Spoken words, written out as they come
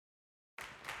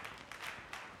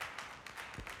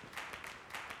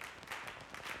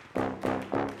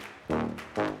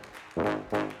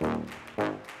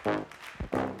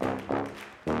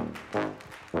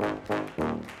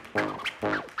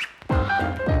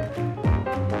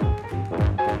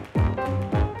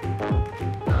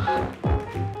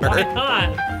Why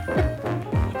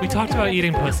not? We talked about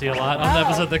eating pussy a lot on the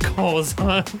episode that Cole was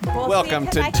on. Well, Welcome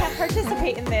see, 'cause to- I can't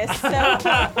participate in this, so...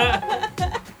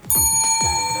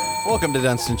 Welcome to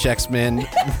Dunstan Checks Men,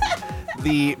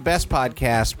 the best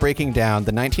podcast breaking down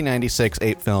the 1996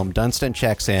 ape film Dunstan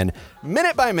Checks In,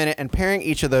 minute by minute, and pairing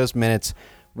each of those minutes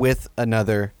with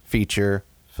another feature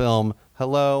film.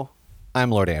 Hello, I'm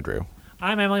Lord Andrew.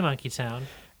 I'm Emily Monkeytown.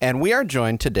 And we are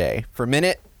joined today for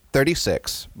minute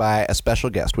 36 by a special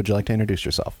guest. Would you like to introduce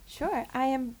yourself? Sure, I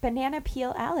am Banana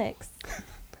Peel Alex.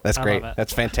 That's I great. love it.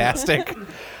 That's fantastic.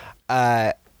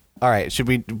 All right, should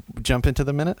we jump into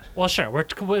the minute? Well, sure.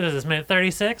 What is this, minute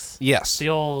 36? Yes. The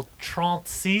old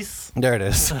 36. There it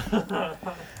is.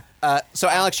 So,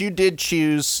 Alex, you did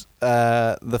choose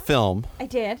the film I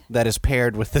did. that is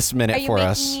paired with this minute Are you for making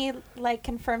us. me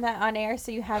confirm that on air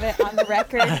so you have it on the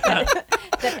record?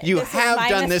 that You this was have my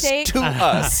done mistake? this to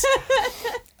us.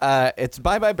 It's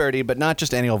Bye Bye Birdie, but not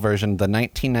just annual version, the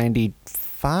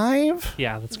 1995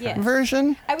 Yeah, that's correct. Yes.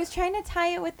 version. I was trying to tie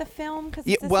it with the film because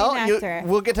Yeah, it's the well, same actor.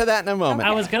 we'll get to that in a moment.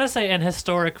 I was going to say an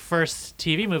historic first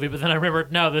TV movie, but then I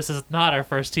remembered, no, this is not our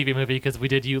first TV movie because we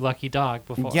did You Lucky Dog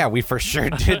before. Yeah, we for sure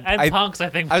did. And Punks, I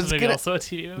think, I was was maybe gonna- also a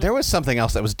TV movie. There was something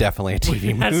else that was definitely a TV We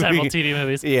had movie. several TV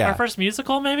movies. Yeah. Our first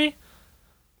musical, maybe?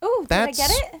 Ooh, did I That's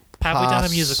get it? Have we done a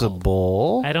musical?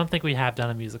 Possible. I don't think we have done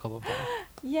a musical before.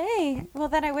 Yay. Well,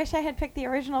 then I wish I had picked the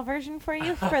original version for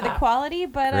you for the quality,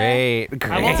 but... Great.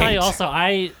 I will tell you also,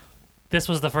 this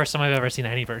was the first time I've ever seen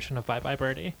any version of Bye Bye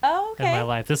Birdie Oh, in my okay.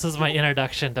 life. This is my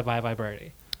introduction to Bye Bye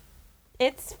Birdie.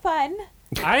 It's fun.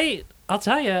 I'll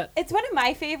tell you, It's one of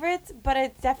my favorites, but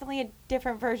it's definitely a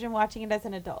different version watching it as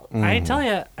an adult. I tell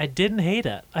you, I didn't hate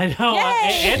it. I know. Yay!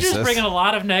 Andrew's Jesus. bringing a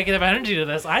lot of negative energy to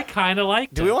this. I kind of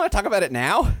liked Do it. we want to talk about it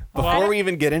now? Before Well- we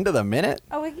even get into the minute?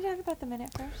 Oh, we can talk about the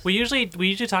minute first. We usually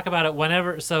talk about it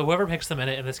whenever. So whoever picks the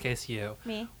minute, in this case you.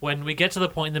 Me. When we get to the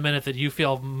point in the minute that you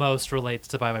feel most relates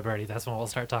to Bye Bye Birdie, that's when we'll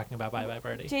start talking about Bye Bye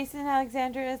Birdie. Jason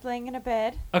Alexander is laying in a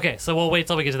bed. Okay, so we'll wait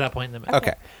till we get to that point in the minute.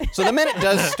 Okay. So the minute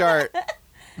does start.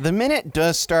 The minute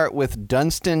does start with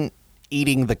Dunstan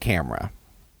eating the camera.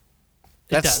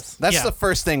 does, That's yeah. the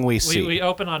first thing we see. We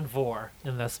open on Vor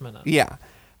in this minute. Yeah.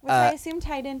 Which I assume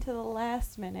tied into the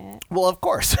last minute. Well, of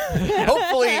course.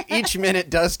 Hopefully, each minute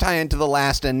does tie into the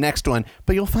last and next one.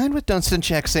 But you'll find with Dunstan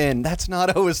Checks In, that's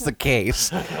not always the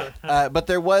case. But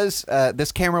there was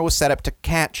this camera was set up to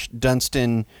catch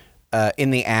Dunstan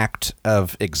in the act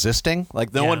of existing.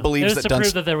 Like no Yeah. one believes it was that to prove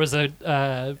Dunstan. that there was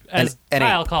as an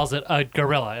Kyle ape. calls it, a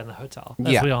gorilla in the hotel.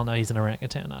 As Yeah. we all know, he's an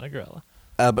orangutan, not a gorilla.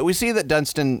 But we see that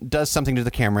Dunstan does something to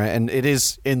the camera, and it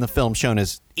is in the film shown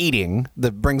as eating.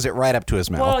 That brings it right up to his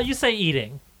mouth. Well, you say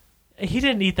eating. He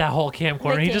didn't eat that whole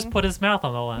camcorder. He just Licking. put his mouth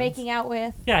on the lens. Making out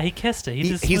with. Yeah, he kissed it. He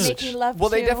just he's- smooched. Making love well,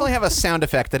 they to. definitely have a sound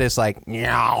effect that is like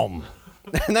 "Nyam,"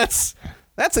 and that's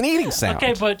an eating sound.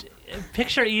 Okay, but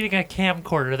picture eating a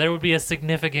camcorder. There would be a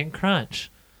significant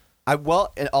crunch.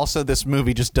 And also this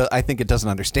movie just I think it doesn't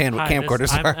understand what Hi,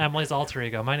 camcorders I'm are. Emily's alter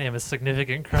ego. My name is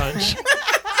Significant Crunch.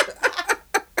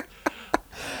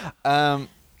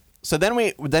 So then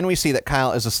we see that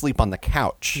Kyle is asleep on the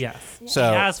couch. Yes.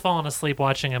 So He has fallen asleep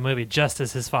watching a movie, just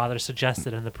as his father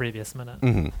suggested in the previous minute.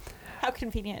 Mm-hmm. How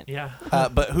convenient. Yeah.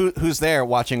 but who's there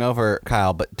watching over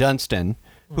Kyle but Dunstan,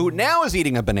 who now is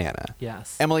eating a banana.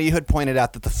 Yes. Emily, you had pointed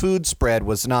out that the food spread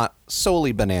was not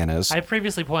solely bananas. I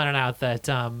previously pointed out that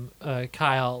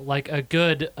Kyle, like a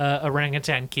good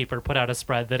orangutan keeper, put out a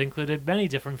spread that included many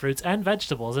different fruits and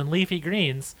vegetables and leafy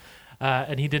greens,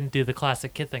 and he didn't do the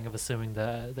classic kid thing of assuming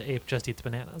the ape just eats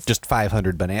bananas. Just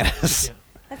 500 bananas. Yeah.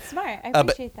 That's smart. I but-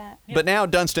 appreciate that. But now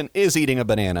Dunstan is eating a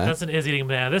banana. Dunstan is eating a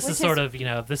banana. This Which is sort is-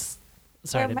 of, this...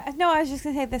 Sorry. No, I was just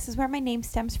going to say this is where my name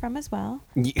stems from as well.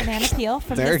 Yeah. Banana peel.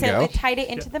 From There this you go. It tied it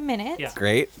into the minute. Yeah.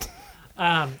 Great.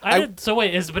 So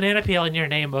wait, is banana peel in your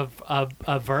name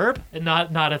a verb and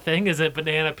not a thing? Is it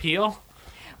banana peel?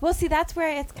 Well, see, that's where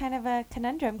it's kind of a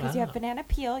conundrum because you Ah. have banana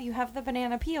peel, you have the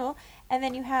banana peel, and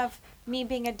then you have me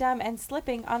being a dumb and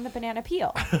slipping on the banana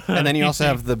peel. And then you also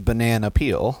have the banana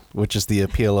peel, which is the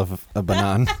appeal of a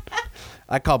banan.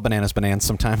 I call bananas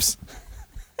sometimes.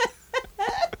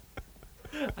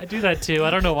 I do that too. I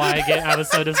don't know why I was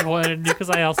so disappointed in you because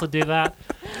I also do that.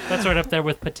 That's right up there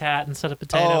with patat instead of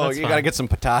potato. Oh, That's you fun. got to get some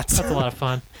patatas. That's a lot of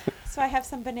fun. So I have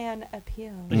some banana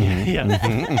appeal.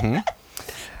 Yeah.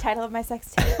 Title of my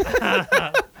sex tape.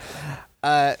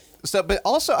 But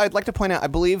also, I'd like to point out, I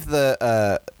believe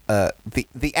the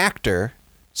actor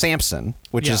Samson,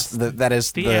 which Yes. is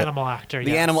the Animal actor.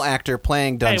 the yes. animal actor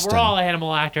playing Hey, Dunstan. we're all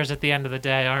animal actors at the end of the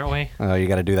day, aren't we? Oh, you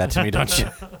got to do that to me, don't you?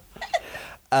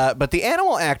 But the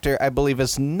animal actor, I believe,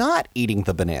 is not eating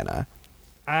the banana.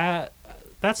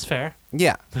 That's fair.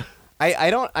 Yeah. I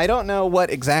don't know what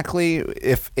exactly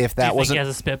if Do that you think wasn't he has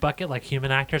a spit bucket like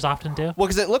human actors often do? well,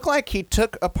 because it looked like he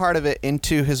took a part of it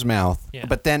into his mouth, Yeah.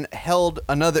 but then held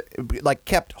another, like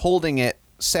kept holding it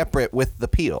separate with the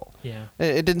peel. Yeah.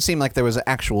 It didn't seem like there was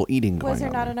actual eating going on. Was there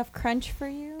not there. enough crunch for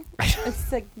you? A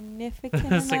significant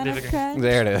amount of Significant. crunch?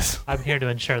 There it is. I'm here to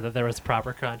ensure that there was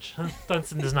proper crunch.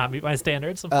 Dunstan does not meet my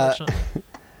standards, unfortunately.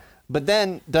 But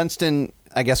then Dunstan,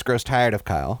 I guess, grows tired of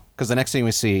Kyle because the next thing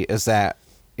we see is that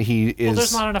he is. Well,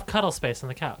 there's not enough cuddle space on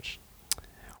the couch.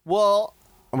 Well,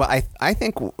 I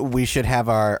think we should have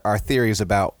our theories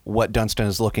about what Dunstan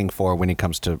is looking for when he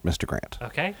comes to Mr. Grant.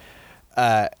 Okay.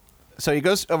 So he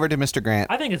goes over to Mr. Grant.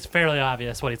 I think it's fairly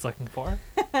obvious what he's looking for.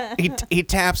 He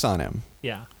taps on him,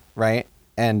 Yeah. right?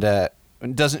 And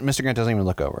Mr. Grant doesn't even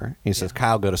look over. He says,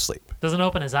 "Kyle, go to sleep." Doesn't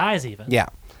open his eyes even. Yeah.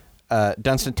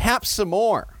 Dunstan taps some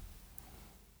more.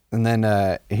 And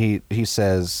then he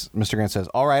says, Mr. Grant says,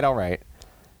 all right.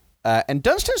 And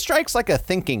Dunstan strikes like a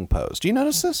thinking pose. Do you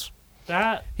notice this?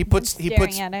 That. He puts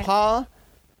staring at it. paw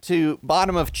to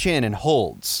bottom of chin and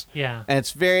holds. Yeah. And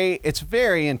it's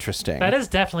very interesting. That is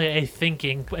definitely a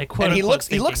thinking. A quote and he unquote looks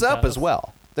thinking up pose. as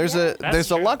well. There's That's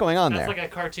a true. lot going on That's there. like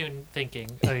a cartoon thinking,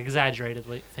 like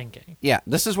exaggeratedly thinking. Yeah,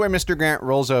 this is where Mr. Grant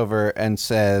rolls over and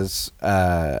says,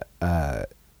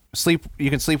 "Sleep. You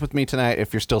can sleep with me tonight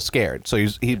if you're still scared." So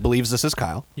he believes this is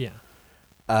Kyle.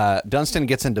 Yeah. Dunstan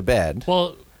gets into bed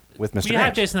Well, with Mr. we have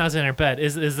Grant. Jason Alexander in bed.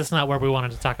 Is this not where we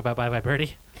wanted to talk about Bye Bye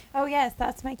Birdie? Oh, yes,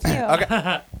 that's my cue.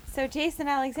 Okay. So Jason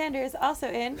Alexander is also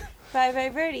in Bye Bye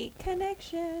Birdie.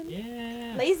 Connection.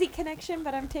 Yeah. Lazy connection,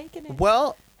 but I'm taking it.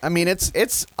 Well, I mean,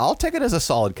 it's. I'll take it as a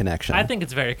solid connection. I think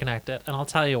it's very connected, and I'll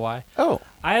tell you why. Oh,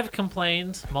 I have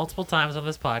complained multiple times on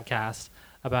this podcast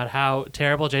about how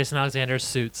terrible Jason Alexander's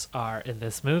suits are in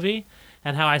this movie,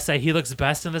 and how I say he looks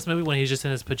best in this movie when he's just in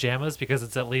his pajamas because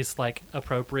it's at least like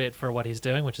appropriate for what he's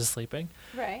doing, which is sleeping.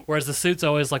 Right. Whereas the suits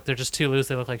always like they're just too loose;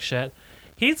 they look like shit.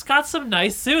 He's got some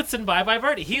nice suits in Bye Bye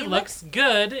Birdie. He looks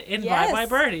good in Yes, Bye Bye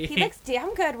Birdie. He looks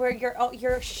damn good where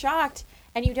you're shocked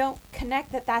and you don't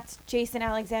connect that that's Jason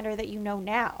Alexander that you know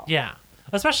now. Yeah.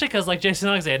 Especially because, like, Jason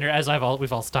Alexander, as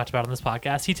we've also talked about on this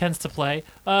podcast, he tends to play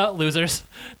losers.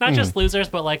 Not just losers,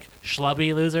 but, like,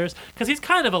 schlubby losers. Because he's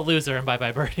kind of a loser in Bye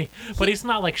Bye Birdie, but he's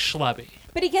not, like, schlubby.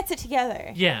 But he gets it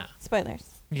together. Yeah. Spoilers.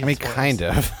 I mean, kind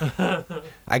of.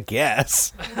 I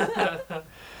guess.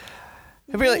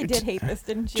 You really did hate this,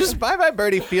 didn't you? Just Bye Bye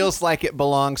Birdie feels like it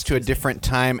belongs to a different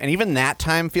time, and even that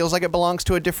time feels like it belongs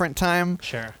to a different time.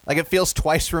 Sure. Like it feels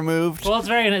twice removed. Well,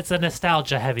 it's a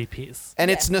nostalgia-heavy piece. And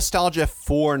Yeah. it's nostalgia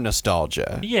for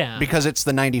nostalgia. Yeah. Because it's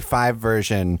the 95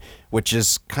 version, which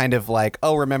is kind of like,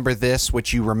 oh, remember this,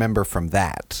 which you remember from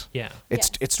that. Yeah.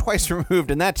 It's twice removed,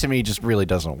 and that to me just really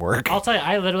doesn't work. I'll tell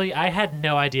you, I had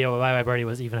no idea what Bye Bye Birdie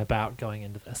was even about going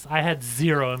into this. I had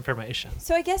zero information.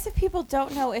 So I guess if people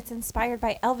don't know, it's inspired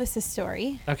by Elvis's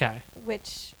story, Okay.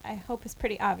 which I hope is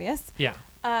pretty obvious. Yeah.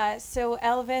 So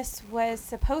Elvis was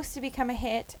supposed to become a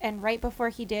hit, and right before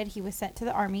he did, he was sent to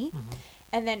the army. Mm-hmm.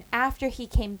 And then after he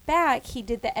came back, he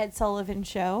did the Ed Sullivan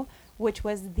Show, which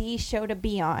was the show to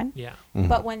be on. Yeah.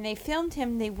 But when they filmed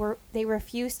him, they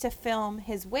refused to film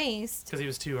his waist. Because he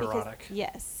was too because- erotic.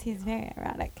 Yes, he's very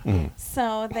erotic. Mm.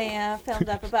 So they filmed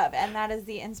up above, and that is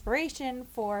the inspiration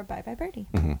for Bye Bye Birdie.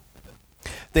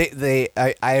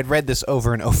 I had read this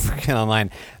over and over again online.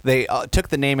 They took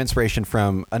the name inspiration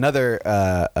from another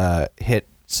hit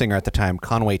singer at the time,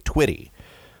 Conway Twitty.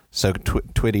 So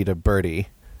Twitty to Birdie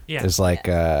Yeah. is like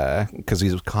because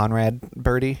he's Conrad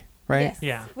Birdie, right? Yes,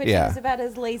 Yeah. which Yeah. is about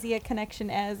as lazy a connection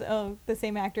as the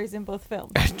same actors in both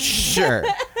films. Sure.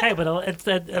 Hey, but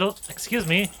it'll excuse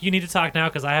me. You need to talk now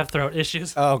because I have throat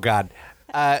issues. Oh God.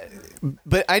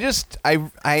 But I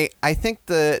think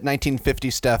the 1950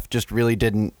 stuff just really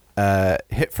didn't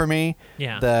hit for me.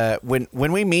 Yeah. When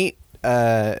we meet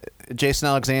Jason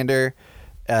Alexander,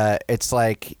 it's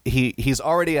like he's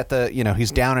already at the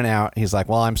he's down and out. He's like,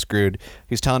 well, I'm screwed.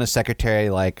 He's telling his secretary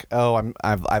like, oh,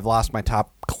 I've lost my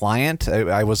top client.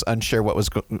 I was unsure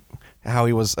how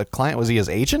he was a client. Was he his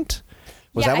agent?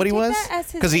 Was Yeah, that what I he took was? that as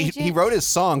his Because he agent. wrote his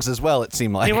songs as well. It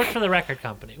seemed like He worked for the record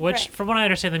company, which, Right. from what I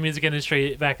understand, the music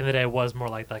industry back in the day was more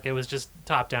like that. It was just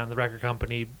top down. The record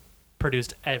company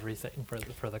produced everything for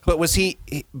the. But was he?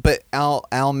 But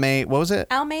Al May, what was it?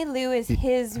 Al May Lou is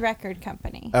his record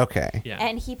company. Okay. Yeah.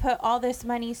 And he put all this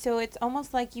money, so it's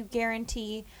almost like you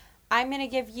guarantee, I'm going to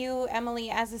give you, Emily,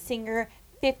 as a singer,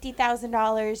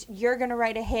 $50,000. You're going to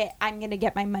write a hit. I'm going to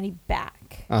get my money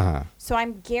back. Uh huh. So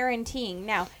I'm guaranteeing.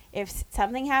 Now, if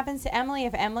something happens to Emily,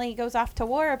 if Emily goes off to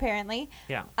war, apparently,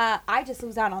 Yeah. I just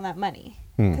lose out on that money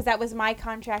because that was my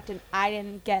contract, and I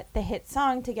didn't get the hit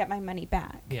song to get my money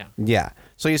back. Yeah. Yeah.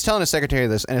 So he's telling his secretary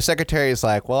this, and his secretary is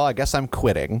like, "Well, I guess I'm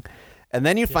quitting." And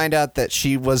then you find out that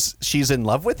she's in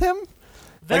love with him.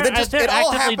 Like that just, it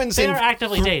all happens in They're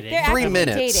actively dating. They're 3 actively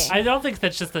minutes. dating. I don't think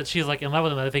that's just that she's like in love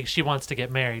with him. I think she wants to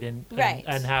get married and Right.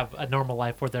 and have a normal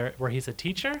life where he's a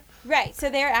teacher. Right. So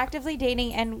they're actively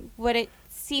dating, and what it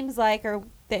seems like, or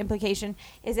the implication,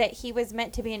 is that he was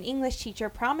meant to be an English teacher,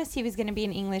 promised he was going to be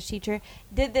an English teacher,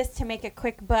 did this to make a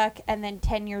quick buck, and then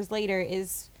 10 years later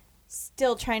is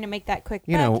still trying to make that quick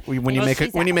You buck. know, when you and make a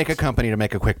she's when you out. make a company to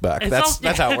make a quick buck, It's that's also-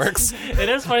 that's how it works. It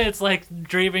is funny. It's like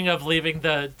dreaming of leaving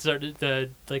the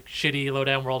like shitty low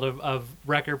down world of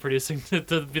record producing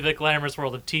to be the glamorous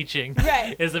world of teaching.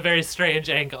 Right. Is a very strange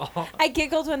angle. I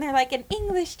giggled when they're like an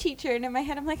English teacher, and in my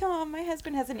head I'm like, oh, my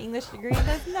husband has an English degree and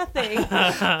does nothing.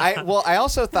 I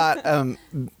also thought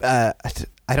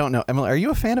I don't know, Emily, are you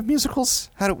a fan of musicals?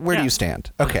 Where do Yeah. you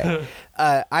stand? Okay.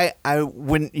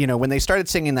 When they started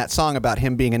singing that song about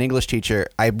him being an English teacher,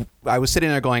 I was sitting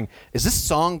there going, is this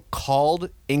song called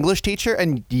English Teacher?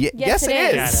 And yes, it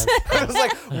it is. is. Yeah, I was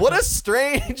like, what a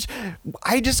strange.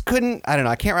 I just couldn't. I don't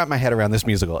know. I can't wrap my head around this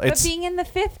musical. But It's. being in the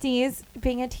 50s,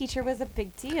 being a teacher was a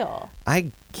big deal.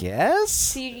 I guess.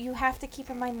 So you have to keep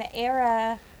in mind the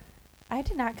era. I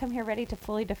did not come here ready to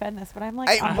fully defend this, but I'm like,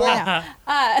 I- on well, board now.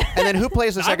 And then who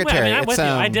plays the secretary? I'm with you.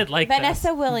 I did like Vanessa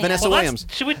this. Williams. Vanessa Well, Williams.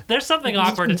 there's something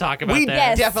awkward to talk about We there.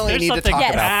 Yes. definitely There's need to something talk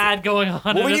about. bad going on.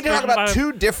 Well, in we this need to talk about person.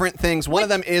 two different things. One of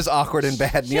them is awkward and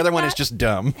bad, and the Should other one is not- just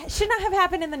dumb. Should not have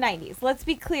happened in the 90s. Let's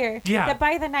be clear. Yeah. That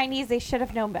by the 90s, they should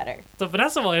have known better. So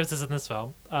Vanessa Williams is in this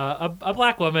film, a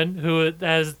black woman who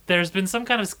there's been some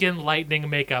kind of skin lightening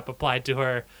makeup applied to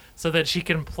her so that she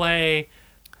can play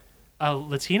a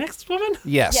Latinx woman.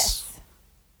 Yes. Yes.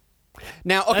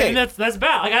 Now, I okay. mean, that's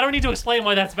bad. Like I don't need to explain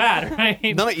why that's bad,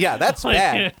 right? No, yeah, that's Like,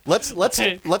 bad. Let's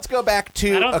go back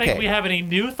to. I don't okay. think we have any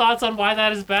new thoughts on why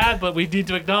that is bad, but we need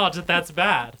to acknowledge that that's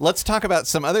bad. Let's talk about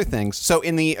some other things. So,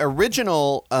 in the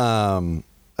original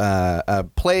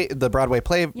play, the Broadway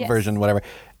play Yes. version, whatever,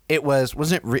 it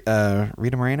wasn't it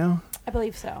Rita Moreno? I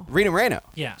believe so. Rita Moreno.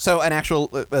 Yeah. So an actual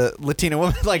Latina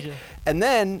woman, like, Yeah. and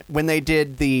then when they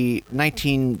did the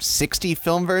 1960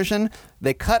 film version,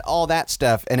 they cut all that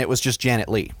stuff, and it was just Janet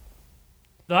Leigh,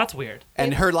 No, that's weird.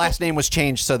 and her last name was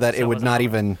changed so that So it would was not that-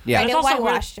 even. Yeah. And it's it also weird-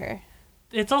 whitewashed her.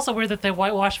 It's also weird that they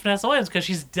whitewashed Vanessa Williams because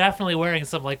she's definitely wearing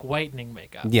some like whitening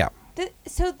makeup. Yeah.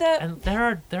 So the And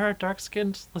there are dark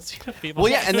skinned Latina people.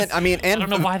 Well, yeah, and then I mean, and don't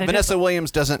know why they did Vanessa that.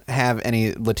 Williams doesn't have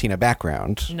any Latina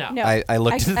background. No. No. I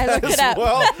looked I at that looked as it up.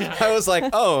 well. I was like,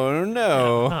 oh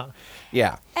no, Huh.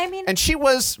 yeah. I mean, And she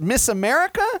was Miss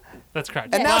America, That's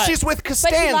correct. and now But- she's with but she lost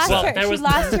Costanza. Well, her. there She was-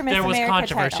 lost her Miss there was America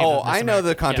controversy. title. Oh, Miss I know the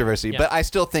America. controversy, Yeah. but I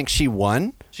still think she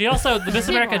won. She also, the Miss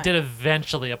She America won. did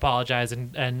eventually apologize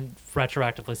and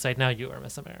retroactively say, "Now you are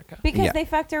Miss America." because Yeah. they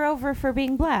fucked her over for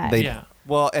being black. They, Yeah.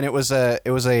 Well, and it was a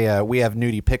we have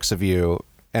nudie pics of you,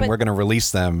 and But- we're going to release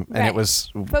them, and it Right. was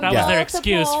But That yeah. was their multiple-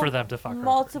 excuse for them to fuck her over.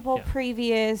 Multiple Yeah.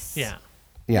 previous Yeah.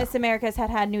 Yeah. Miss Americas had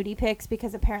nudie pics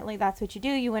because apparently that's what you do.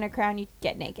 You win a crown, you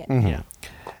get naked. Mm-hmm.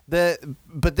 Yeah.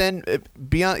 But then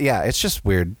beyond, yeah, it's just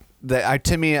weird.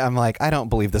 To me, I'm like, I don't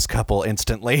believe this couple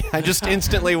instantly. I just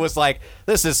instantly was like,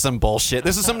 this is some bullshit.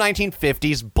 This is some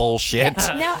 1950s bullshit.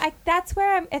 No, that's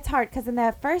where it's hard because in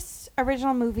the first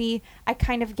original movie, I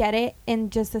kind of get it in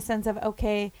just the sense of,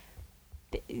 okay,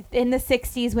 in the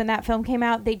 60s when that film came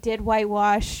out, they did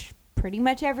whitewash pretty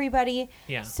much everybody.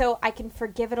 Yeah. So I can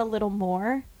forgive it a little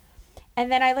more. And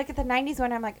then I look at the 90s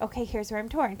one, I'm like, okay, here's where I'm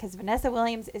torn because Vanessa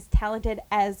Williams is talented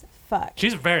as fuck.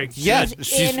 She's very good. Yeah, She's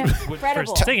she's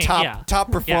incredible. for singing. top yeah. top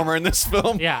performer in this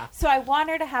film. Yeah. So I want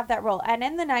her to have that role. And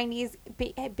in the 90s,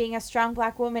 being a strong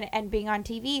black woman and being on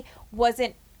TV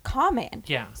wasn't common.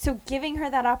 Yeah. So giving her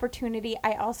that opportunity,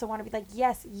 I also want to be like,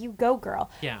 yes, you go, girl.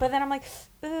 Yeah. But then I'm like,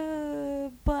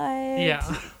 but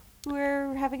Yeah.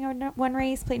 we're having one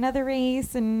race play another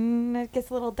race, and it gets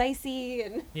a little dicey.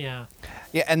 And Yeah.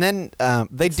 Yeah, and then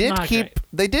they It's did not keep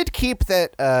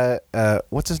that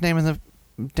what's his name in the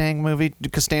dang movie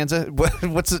Costanza?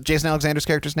 What's Jason Alexander's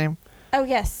character's name? oh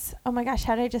yes, oh my gosh,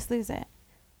 how did I just lose it?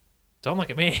 Don't look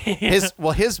at me.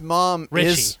 His mom Richie.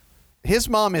 is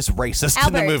racist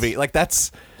in the Albert. movie. Like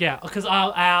that's Yeah, because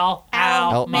Al,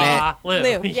 Al, Ma, Lou. Lou,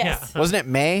 Yeah. yes. wasn't it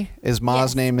May? Is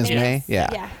Ma's Yes. name is Yes. May? Yeah.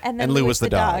 Yeah, and then Lou Lou was the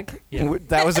dog. Yeah.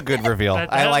 That was a good reveal.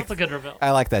 That I was like a good reveal.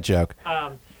 I like that joke.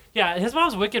 Yeah, his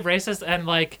mom's wicked racist, and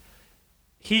like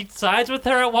he sides with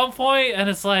her at one point, and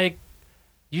it's like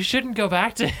you shouldn't go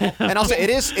back to him. And also, it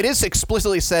is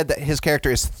explicitly said that his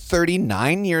character is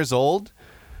 39 years old.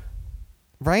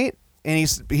 right? And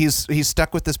he's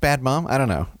stuck with this bad mom. I don't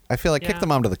know. I feel like kick Yeah. the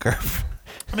mom to the curb.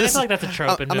 I mean, I feel like that's a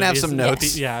trope in I'm gonna have movies. some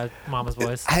notes. Yeah, Mama's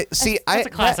Boys. That's That's a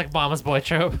classic Mama's Boy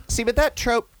trope. See, but that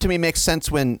trope to me makes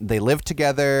sense when they live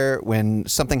together, when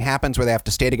something happens where they have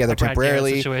to stay together A Brad Garrett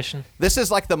temporarily. situation. This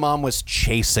is like the mom was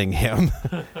chasing him.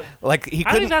 Like he I think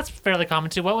couldn't. that's fairly common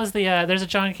too. What was the? There's a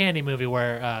John Candy movie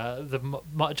where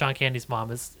John Candy's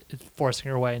mom is forcing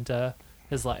her way into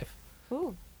his life.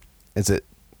 Ooh, Is it?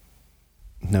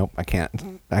 Nope, I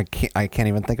can't. I can't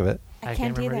even think of it. I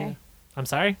can't remember either. I'm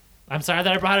sorry. I'm sorry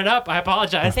that I brought it up. I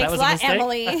apologize. Thanks that was a lot, mistake.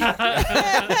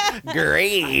 Emily.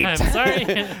 Great. I'm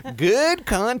sorry. Good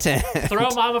content. Throw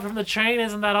Mama from the train.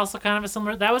 Isn't that also kind of a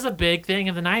similar? That was a big thing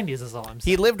in the 90s. Is all I'm He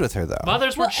saying. lived with her though.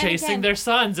 Mothers were Well, and chasing again, their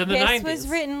sons in the This 90s. was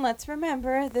written, let's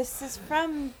remember, this is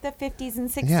from the 50s and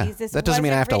 60s. Yeah, This that doesn't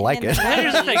mean I have to wasn't like written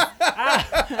in it. the But here's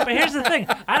the thing. But here's the thing.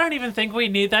 I don't even think we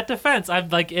need that defense. I'm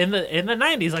like in the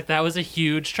 90s, like that was a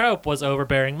huge trope, was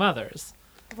overbearing mothers.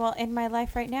 Well, in my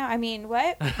life right now, I mean,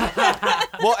 what?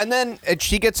 Well, and then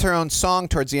she gets her own song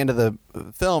towards the end of the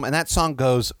film, and that song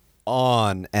goes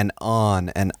on and on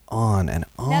and on and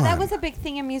on. Now, that was a big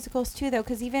thing in musicals, too, though,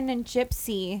 because even in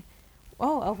Gypsy,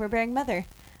 overbearing mother.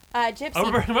 Gypsy.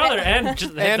 Overbearing mother, and,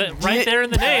 just, And right there in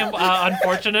the name,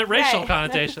 unfortunate racial Right.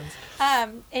 connotations.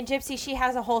 In Gypsy, she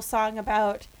has a whole song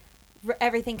about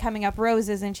everything coming up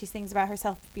roses, and she sings about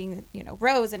herself being,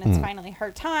 Rose, and it's finally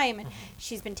her time. And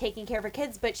she's been taking care of her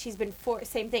kids, but she's been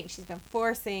same thing. She's been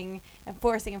forcing and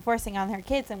forcing and forcing on her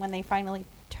kids, and when they finally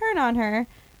turn on her,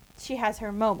 she has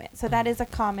her moment. So that is a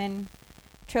common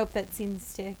trope that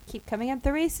seems to keep coming up. The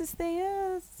racist thing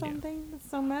is something that's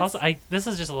so messed. Also, this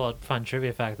is just a little fun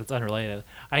trivia fact that's unrelated.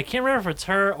 I can't remember if it's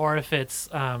her or if it's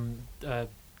the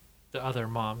other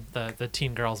mom, the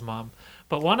teen girl's mom,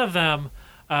 but one of them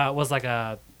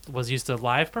was used to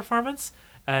live performance,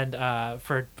 and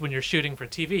for when you're shooting for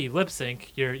TV, you lip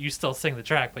sync. You still sing the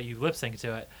track, but you lip sync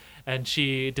to it. And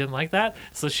she didn't like that,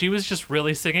 so she was just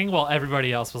really singing while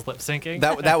everybody else was lip syncing.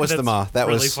 That was the That's ma. That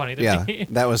really was funny to me.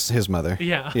 That was his mother.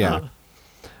 Yeah. Yeah.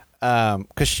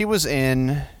 Because she was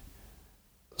in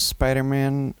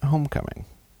Spider-Man: Homecoming.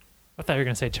 I thought you were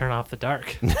gonna say "Turn Off the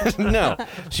Dark." No,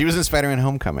 she was in Spider-Man: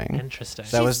 Homecoming. Interesting.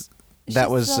 That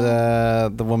was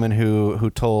the woman who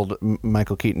told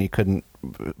Michael Keaton he couldn't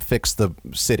fix the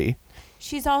city.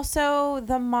 She's also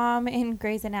the mom in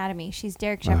Grey's Anatomy. She's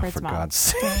Derek Shepherd's for mom. God's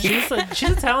sake.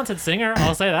 she's a talented singer.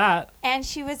 I'll say that. And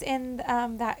she was in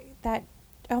that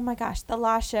oh my gosh, the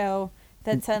Law Show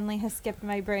that suddenly has skipped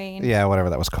my brain. Yeah,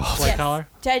 whatever that was called. White Collar?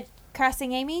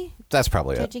 Crossing Amy? That's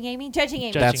probably it. Judging Amy? Judging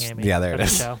Amy. Judging That's- Amy. yeah, there it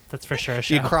That's a is. show. That's for sure a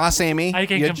show. You cross Amy, I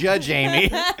can you com- judge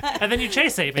Amy. And then you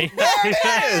chase Amy.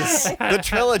 The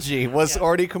trilogy was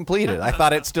already completed. I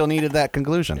thought it still needed that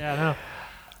conclusion. Yeah,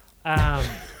 I know.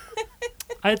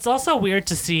 It's also weird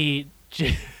to see.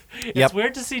 It's Yep.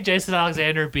 weird to see Jason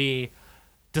Alexander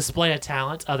display a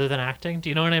talent other than acting. Do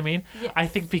you know what I mean? Yes. I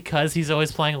think because he's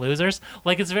always playing losers.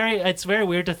 Like it's very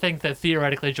weird to think that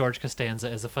theoretically George Costanza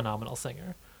is a phenomenal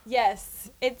singer. Yes.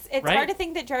 It's Right? hard to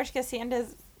think that George Costanza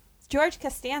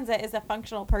is a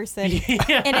functional person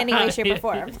Yeah. in any way, shape, or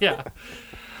form. Yeah.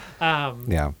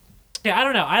 Yeah. Yeah, I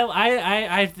don't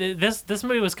know. This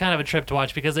movie was kind of a trip to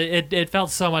watch because it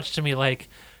felt so much to me like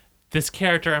this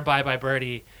character in Bye Bye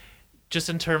Birdie, just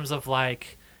in terms of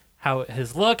like how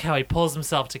his look, how he pulls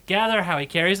himself together, how he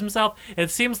carries himself. It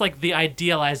seems like the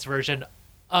idealized version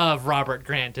of Robert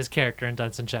Grant, his character in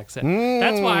Dunstan Checks In.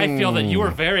 That's why I feel that you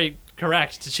were very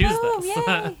correct to choose Oh, this.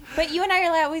 yay. But you and I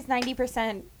are always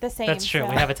 90% the same. That's true. so-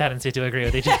 We have a tendency to agree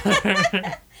with each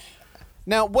other.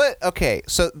 Now, what? Okay,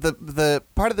 so the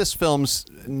part of this film's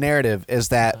narrative is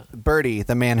that Birdie,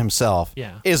 the man himself,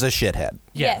 Yeah. is a shithead.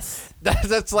 Yes.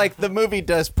 That's like the movie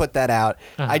does put that out.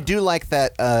 I do like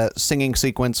that singing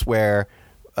sequence where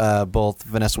both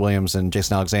Vanessa Williams and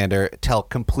Jason Alexander tell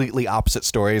completely opposite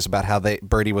stories about how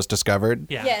Birdie was discovered.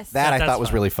 Yeah. Yes. That I That's thought was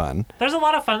fun. really fun. There's a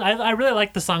lot of fun. I really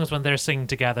like the songs when they're singing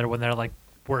together, when they're like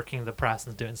working the press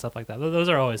and doing stuff like that. Those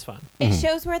are always fun. It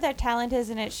shows where their talent is,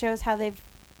 and it shows how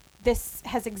this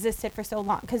has existed for so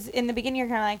long. Because in the beginning, you're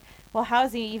kind of like, well, how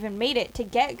has he even made it to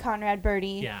get Conrad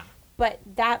Birdie? Yeah. But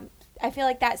I feel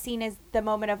like that scene is the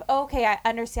moment of, okay, I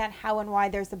understand how and why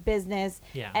there's a business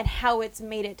Yeah. and how it's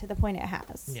made it to the point it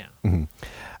has.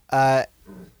 Yeah.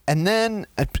 And then,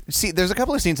 see, there's a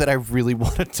couple of scenes that I really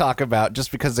want to talk about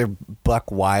just because they're buck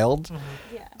wild.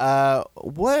 Yeah.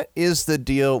 What is the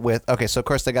deal with? Okay, so of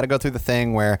course they got to go through the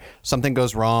thing where something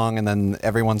goes wrong and then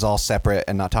everyone's all separate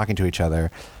and not talking to each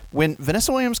other. When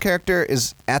Vanessa Williams' character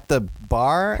is at the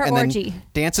bar Her and orgy. then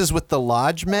dances with the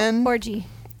lodge men, Orgy.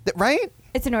 right?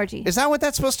 It's an orgy. Is that what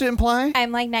that's supposed to imply?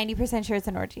 I'm like 90% sure it's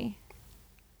an orgy.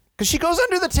 Because she goes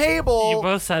under the You table.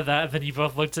 both said that, and then you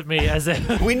both looked at me as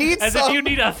if We need as some. if you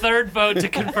need a third vote to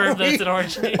confirm that it's an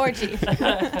orgy. Orgy.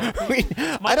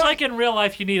 I Much don't- like in real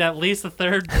life, you need at least a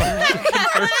third vote to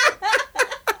confirm.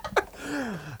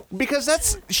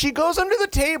 Because she goes under the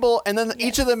table, and then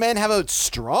each of the men have a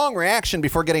strong reaction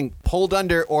before getting pulled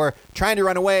under or trying to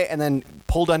run away, and then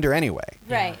pulled under anyway.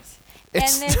 Right.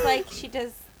 It's- And there's like she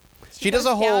does does a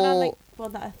goes down on whole- well,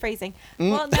 not phrasing.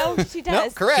 Well, no, she No,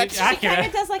 does. correct. She- She kind Accurate.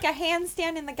 of does like a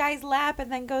handstand in the guy's lap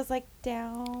and then goes like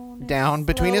down. Down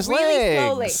between his really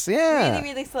legs. slowly. Yeah. Really,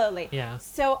 really slowly. Yeah.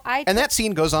 So And that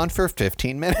scene goes on for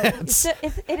 15 minutes. So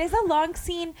it is a long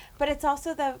scene, but it's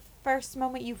also the first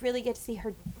moment you really get to see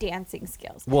her dancing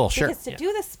skills. Well, sure. Because to Yeah.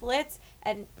 do the splits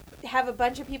and have a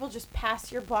bunch of people just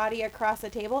pass your body across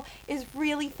the table is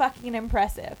really fucking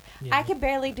impressive. Yeah. I can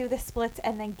barely do the splits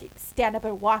and then stand up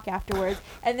and walk afterwards,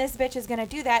 and this bitch is gonna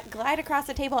do that, glide across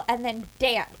the table, and then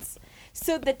dance.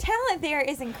 So the talent there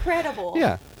is incredible.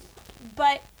 Yeah.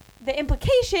 But the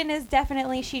implication is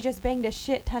definitely she just banged a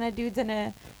shit ton of dudes in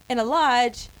a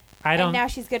lodge. I don't. And now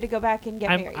she's good to go back and get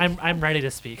married. I'm ready to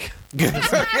speak.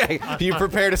 Okay. You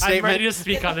prepared a I'm ready statement? to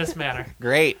speak on this matter.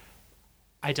 Great.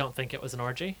 I don't think it was an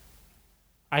orgy.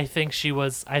 I think she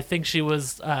was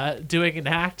doing an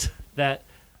act that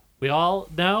we all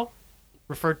know,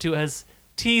 referred to as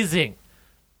teasing.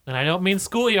 And I don't mean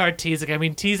schoolyard teasing. I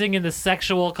mean teasing in the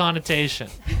sexual connotation.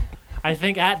 I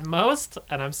think at most,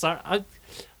 and I'm sorry. I'm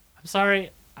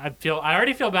sorry. I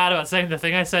already feel bad about saying the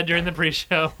thing I said during the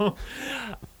pre-show.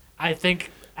 I think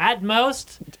at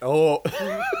most Oh.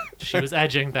 she was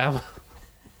edging them.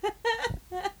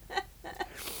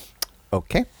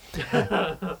 Okay.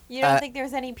 You don't think there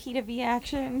was any P to V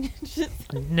action?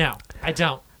 Just- No, I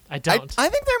don't. I I don't.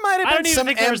 think there might I have don't been even some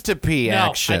think there M was- to P no,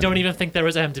 action. I don't even think there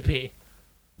was M to P.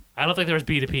 I don't think there was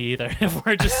B to P either. If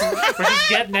we're just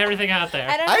getting everything out I there.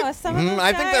 don't know. Some of those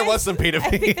I think there guys- was some P to I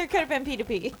think P. there could have been P to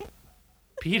P.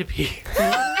 P to P.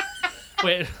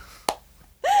 Wait.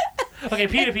 Okay,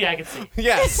 P to P I can see.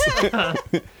 Yes.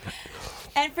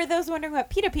 And for those wondering what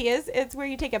P to P is, it's where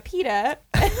you take a pita.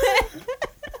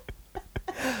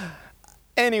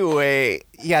 Anyway,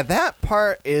 yeah, that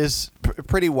part is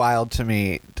pretty wild to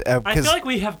me. I 'Cause feel like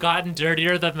we have gotten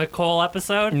dirtier than the Cole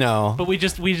episode. no. But we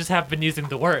just have been using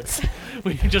the words.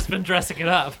 We've just been dressing it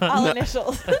up. All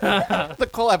initials. The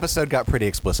Cole episode got pretty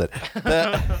explicit.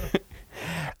 Because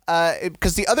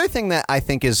the other thing that I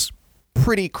think is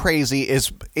pretty crazy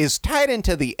is tied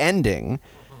into the ending,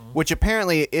 which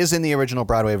apparently is in the original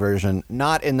Broadway version,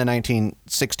 not in the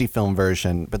 1960 film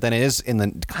version, but then it is in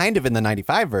the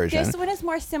 95 version. This one is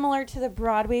more similar to the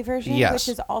Broadway version, Yes. which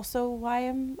is also why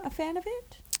I'm a fan of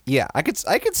it. Yeah, I could see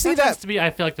That tends that. to be, I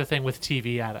feel like, the thing with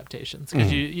TV adaptations because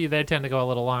they tend to go a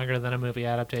little longer than a movie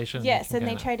adaptation. Yes, You can and they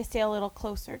kinda- try to stay a little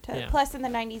closer to. Yeah. Plus, in the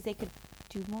 90s, they could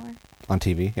do more. On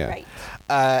TV, yeah. Right.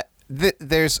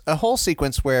 There's a whole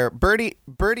sequence where Birdie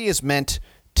is meant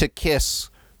to kiss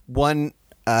one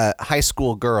high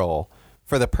school girl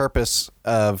for the purpose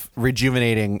of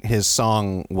rejuvenating his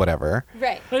song, whatever.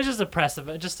 Right. But it's just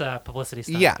just a publicity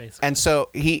stunt. Yeah, basically. and so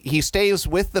he stays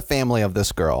with the family of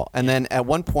this girl, and then at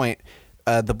one point,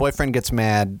 the boyfriend gets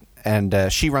mad, and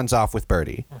she runs off with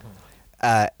Birdie.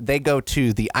 They go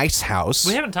to the ice house.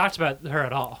 We haven't talked about her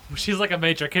at all. She's like a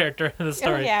major character in the Oh,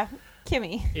 story. yeah.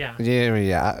 Kimmy. Yeah.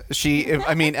 Yeah. She,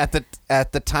 I mean, at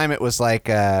the time, it was like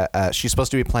she's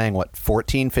supposed to be playing, what,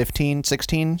 14, 15,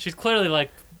 16? She's clearly like,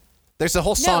 There's a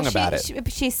whole song about it.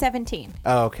 She's 17.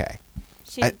 Oh, okay.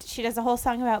 She does a whole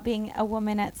song about being a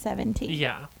woman at 17.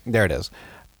 yeah. There it is.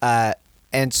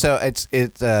 And so it's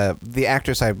the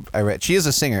actress I read. She is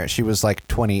a singer. She was like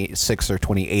 26 or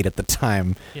 28 at the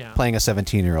time, Yeah. playing a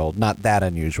 17-year-old. Not that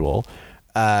unusual.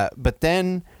 But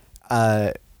then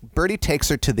Birdie takes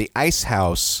her to the ice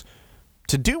house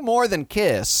to do more than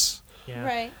kiss. Yeah.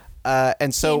 Right.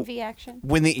 And so V action.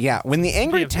 when the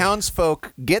angry DMV.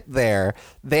 townsfolk get there,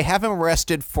 they have him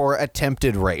arrested for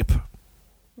attempted rape,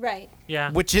 Right.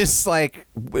 Yeah. which is like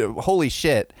holy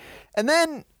shit. And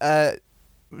then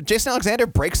Jason Alexander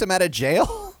breaks him out of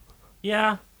jail.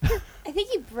 Yeah. I think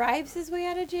he bribes his way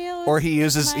out of jail. Or he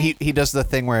uses he does the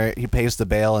thing where he pays the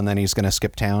bail and then he's going to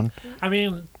skip town. I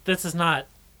mean, this is not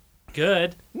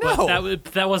good. No. But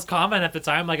that was common at the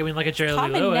time. Like, I mean, like a Jerry Lee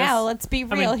common Lewis. now. Let's be I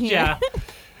real mean, here. yeah.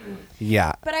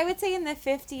 Yeah. But I would say in the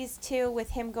 50s too,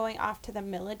 with him going off to the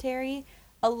military,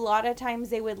 a lot of times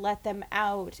they would let them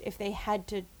out if they had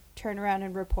to turn around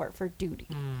and report for duty.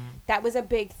 That was a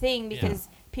big thing because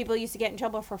people used to get in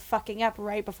trouble for fucking up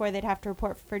right before they'd have to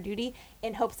report for duty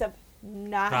in hopes of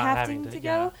not having to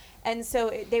go. And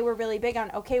so they were really big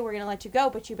on, okay, we're going to let you go,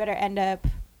 but you better end up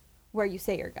where you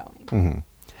say you're going.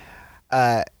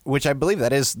 which I believe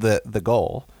that is the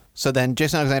goal. So then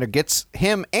Jason Alexander gets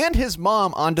him and his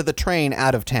mom onto the train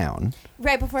out of town.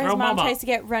 Right before his Throw mom Mama tries to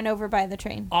get run over by the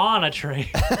train. On a train.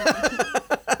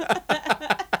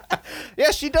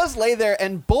 Yeah, she does lay there,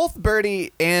 and both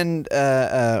Birdie and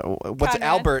Conrad.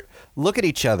 Albert look at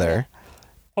each other.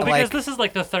 Well, because Like- this is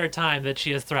like the third time that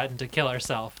she has threatened to kill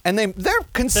herself. And they're There's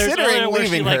considering earlier where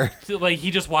leaving she, her. like he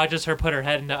just watches her put her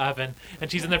head in the oven, and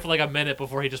she's in there for like a minute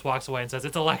before he just walks away and says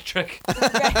it's electric.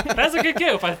 That's a good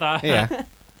goof, I thought. Yeah.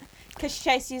 Because she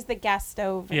tries to use the gas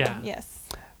stove. and- Yeah. Yes.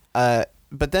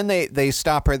 But then they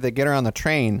stop her, they get her on the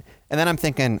train, and then I'm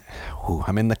thinking, "Ooh,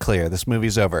 I'm in the clear. This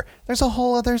movie's over." There's a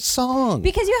whole other song.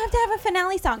 Because you have to have a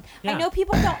finale song. Yeah. I know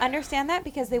people don't understand that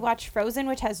because they watch Frozen,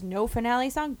 which has no finale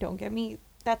song. Don't get me.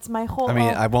 That's my whole. I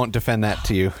mean, I won't defend that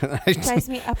to you. drives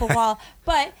me up a wall.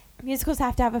 But musicals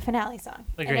have to have a finale song,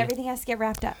 Agreed. and everything has to get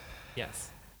wrapped up. Yes.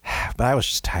 But I was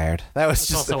just tired. That was That's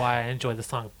just also why I enjoy the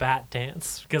song Bat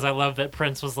Dance, because I love that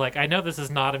Prince was like, I know this is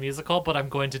not a musical, but I'm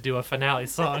going to do a finale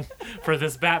song for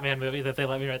this Batman movie that they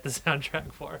let me write the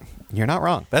soundtrack for. You're not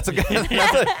wrong. That's a good.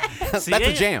 That's See,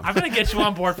 a jam. I'm going to get you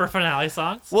on board for finale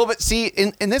songs. Well, but see,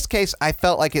 in this case, I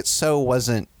felt like it so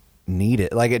wasn't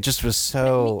needed. Like it just was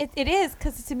so. It is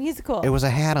because it's a musical. It was a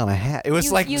hat on a hat. It was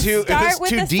you, like you too. It start was with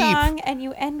too a deep. song and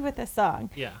you end with a song.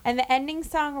 Yeah. And the ending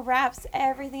song wraps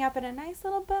everything up in a nice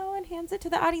little bow and hands it to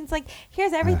the audience. Like,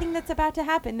 here's everything that's about to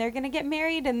happen. They're gonna get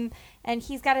married and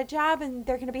he's got a job and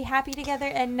they're gonna be happy together.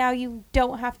 And now you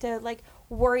don't have to like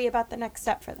worry about the next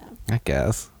step for them. I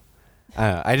guess.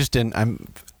 I just didn't.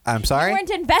 I'm sorry. You weren't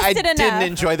invested I enough. didn't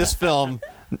enjoy this film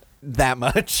that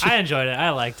much. I enjoyed it.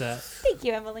 I liked it. Thank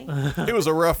you, Emily. It was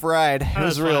a rough ride. It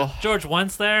was fun. real. George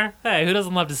Wentz there. Hey, who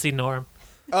doesn't love to see Norm?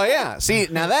 Oh yeah. See,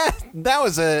 now that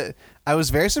was a. I was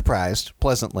very surprised,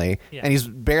 pleasantly, Yeah. and he's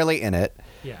barely in it.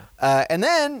 Yeah. And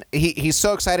then he's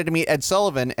so excited to meet Ed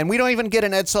Sullivan, and we don't even get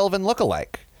an Ed Sullivan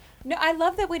lookalike. No, I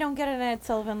love that we don't get an Ed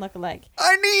Sullivan lookalike.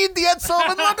 I need the Ed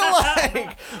Sullivan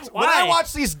lookalike. When I Why?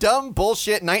 watch these dumb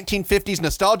bullshit 1950s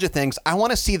nostalgia things, I want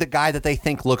to see the guy that they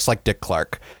think looks like Dick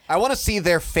Clark. I want to see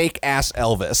their fake ass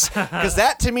Elvis, because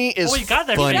that to me is Well, you got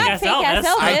their funny. fake Not ass fake-ass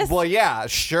Elvis. Elvis. Well, yeah,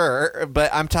 sure,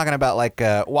 but I'm talking about like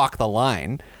Walk the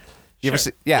Line. You ever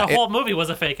see? Sure. Yeah. The whole movie was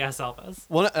a fake ass Elvis.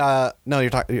 Well, no, you're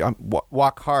talking.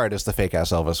 Walk Hard is the fake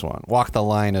ass Elvis one. Walk the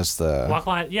Line is the. Walk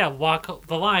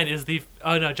the line is the.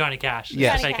 Oh no, Johnny Cash.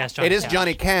 Yes. Fake Johnny ass Johnny It is Cash.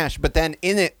 Johnny Cash, but then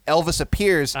in it, Elvis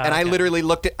appears, and I okay. literally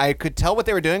looked at. I could tell what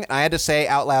they were doing, and I had to say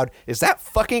out loud, "Is that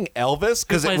fucking Elvis?" Who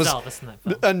Because it plays was Elvis in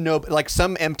that film? no, like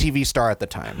some MTV star at the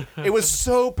time. It was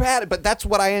so bad, but that's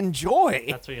what I enjoy.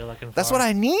 That's what you're looking for. That's what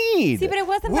I need. See, but it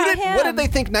wasn't what about did, What him. did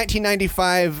they think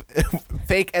 1995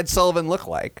 fake Ed Sullivan look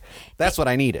like? That's what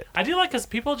I needed. I do like because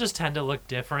people just tend to look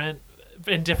different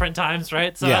in different times,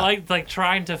 right? So Yeah. I like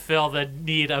trying to fill the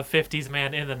need of 50s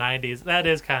man in the 90s. That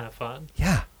is kind of fun.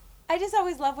 Yeah. I just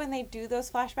always love when they do those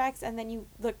flashbacks and then you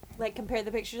look like compare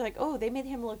the pictures like, oh, they made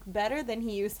him look better than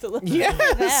he used to look.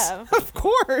 Yes, Them. of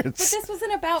course. But this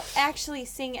wasn't about actually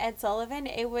seeing Ed Sullivan.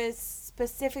 It was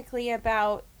specifically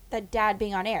about the dad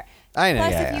being on air. I know.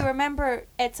 Plus, yeah, if you yeah. remember,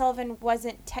 Ed Sullivan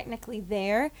wasn't technically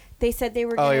there. They said they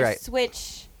were Oh, going you're to right.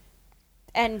 switch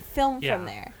and film Yeah. from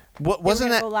there. What wasn't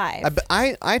gonna that? go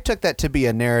live. I took that to be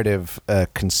a narrative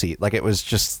conceit. Like it was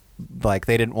just like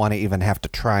they didn't want to even have to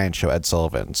try and show Ed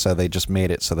Sullivan, so they just made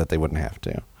it so that they wouldn't have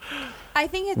to. I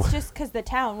think it's just because the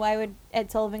town. Why would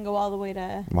Ed Sullivan go all the way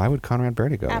to Why would Conrad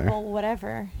Birdie go Apple,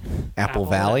 whatever? there? Apple Apple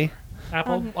Valley.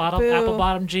 Apple boo.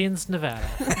 bottom jeans, Nevada.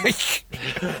 I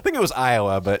think it was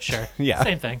Iowa, but Sure. yeah.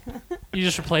 Same thing. You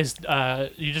just replace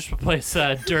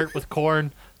dirt with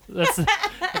corn. That's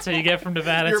what you get from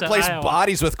Nevada You to replace Iowa.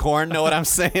 bodies with corn. Know what I'm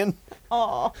saying?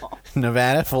 Oh,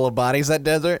 Nevada full of bodies. That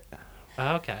desert.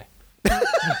 Okay.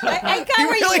 I got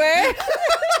where really- you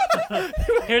were.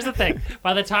 Here's the thing.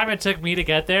 By the time it took me to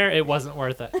get there, it wasn't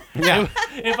worth it. Yeah.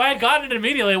 If I had gotten it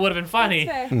immediately, it would have been funny.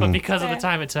 That's fair. But because of the Fair.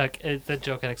 time it took, the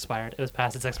joke had expired. It was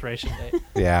past its expiration date.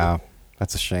 Yeah.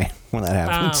 That's a shame when that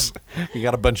happens. You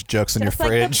got a bunch of jokes in Just your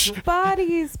like fridge. the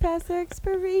bodies past their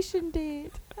expiration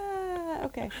date.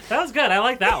 Okay. That was good. I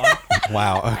like that one.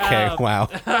 Wow. Okay. Wow.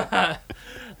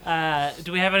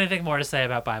 Do we have anything more to say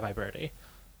about Bye Bye Birdie?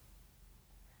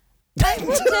 I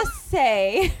will just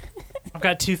say I've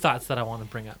got two thoughts that I want to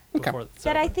bring up before it's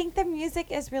that I over. think the music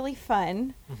is really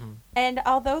fun. Mm-hmm. And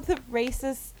although the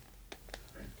racist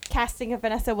casting of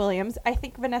Vanessa Williams, I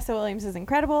think Vanessa Williams is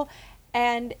incredible.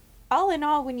 And all in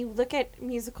all, when you look at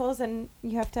musicals, and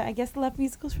you have to, I guess, love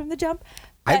musicals from the jump,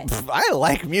 but, I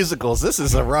like musicals. This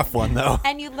is a rough one though.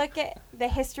 and you look at the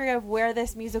history of where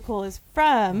this musical is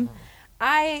from,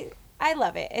 I I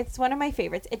love it. It's one of my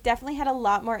favorites. It definitely had a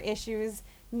lot more issues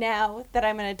now that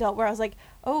I'm an adult where I was like,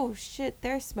 oh shit,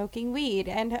 they're smoking weed,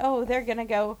 and oh, they're gonna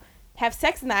go have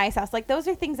sex in the ice house. Like, those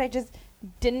are things I just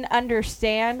didn't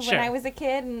understand Sure. when I was a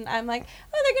kid, and I'm like,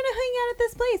 oh, they're gonna hang out at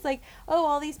this place. Like, oh,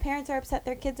 all these parents are upset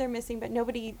their kids are missing, but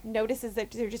nobody notices that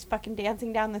they're just fucking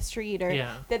dancing down the street, or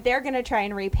Yeah. that they're gonna try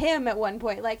and rape him at one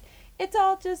point. Like, it's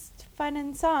all just fun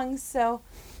and songs, so,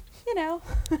 you know.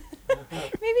 Maybe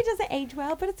it doesn't age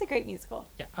well, but it's a great musical.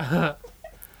 Yeah.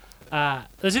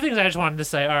 The two things I just wanted to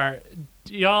say are,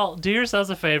 y'all do yourselves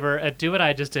a favor and do what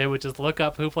I just did, which is look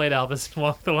up who played Elvis and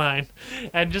walk the line,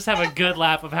 and just have a good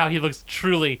laugh of how he looks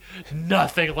truly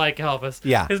nothing like Elvis.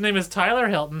 Yeah. His name is Tyler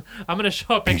Hilton. I'm going to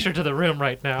show a picture to the room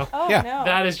right now. Oh, Yeah. no.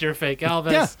 That is your fake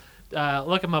Elvis.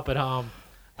 Look him up at home.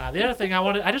 The other thing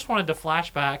I just wanted to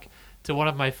flash back to one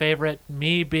of my favorite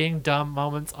me being dumb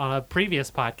moments on a previous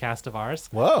podcast of ours.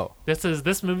 Whoa.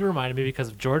 This movie reminded me because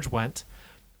of George Wendt,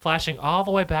 flashing all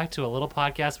the way back to a little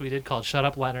podcast we did called Shut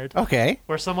Up Leonard, Okay.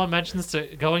 where someone mentions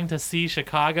going to see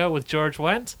Chicago with George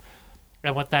Wendt,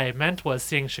 and what they meant was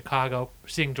seeing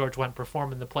George Wendt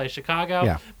perform in the play Chicago.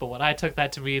 Yeah. But what I took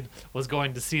that to mean was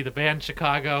going to see the band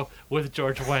Chicago with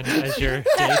George Wendt as your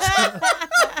date.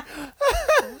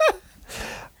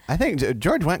 I think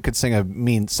George Wendt could sing a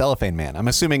mean Cellophane Man. I'm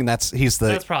assuming he's the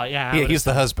That's probably I would he's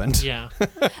the husband. Yeah.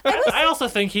 I also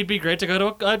think he'd be great to go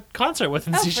to a concert with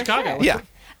and Oh, see for Chicago. sure. with. Yeah.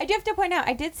 I do have to point out,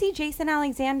 I did see Jason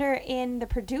Alexander in The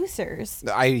Producers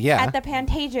Yeah. at the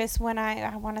Pantages when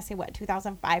I want to say,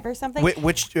 2005 or something.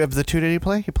 Which of the two did he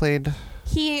play? He played.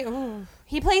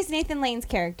 He plays Nathan Lane's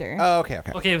character. Oh, okay.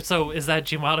 Okay, so is that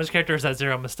Gene Wilder's character or is that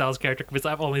Zero Mostel's character? Because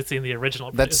I've only seen the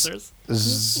original That's Producers.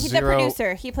 He's the Zero.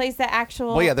 producer. He plays the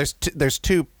actual Well, yeah. There's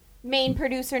two. main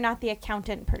producer, not the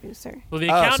accountant producer. Well, the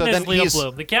Oh, accountant so is then Leo he's-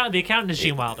 Bloom. The accountant is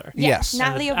Gene Wilder. Yes. Not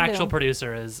And Leo the actual Bloom.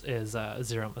 producer is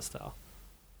Zero Mostel.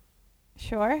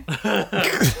 Sure.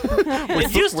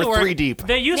 It used to we're work. three deep.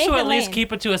 They used to Nathan at least Lane.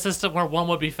 keep it to a system where one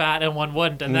would be fat and one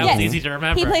wouldn't, and that Yes. was easy to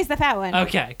remember. He plays the fat one.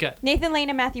 Okay, good. Nathan Lane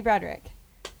and Matthew Broderick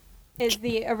is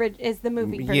the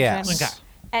movie version. Yes. Okay.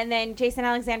 And then Jason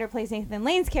Alexander plays Nathan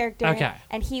Lane's character. Okay.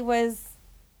 And he was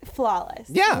flawless.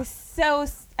 Yeah. He was so,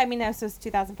 I mean, that was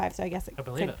 2005, so I guess it I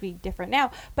believe could it. be different now.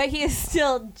 But he is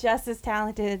still just as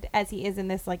talented as he is in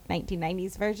this,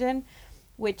 1990s version,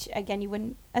 which, again, you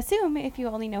wouldn't assume if you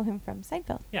only know him from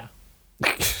Seinfeld. Yeah.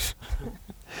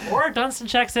 Or Dunstan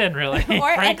checks in, really.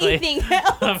 Or frankly. anything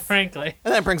else. Frankly.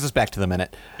 And that brings us back to the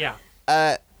minute. Yeah.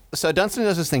 So Dunstan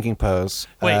does his thinking pose.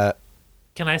 Wait.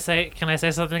 Can I say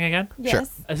something again? Sure.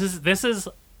 Yes. This is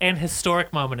an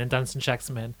historic moment in Dunstan Checks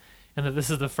Him In, and that this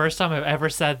is the first time I've ever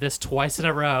said this twice in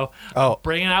a row. Oh.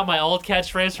 Bringing out my old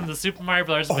catchphrase from the Super Mario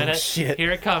Brothers minute. shit.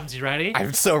 Here it comes. You ready?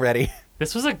 I'm so ready.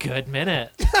 This was a good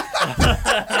minute.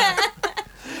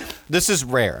 This is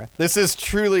rare. This is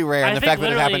truly rare. And the fact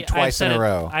that it happened twice in a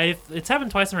row. It's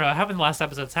happened twice in a row. It happened last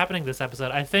episode. It's happening this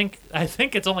episode. I think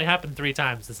it's only happened 3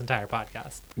 times this entire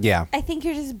podcast. Yeah. I think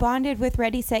you're just bonded with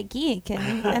Ready, Set, Geek,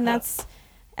 and that's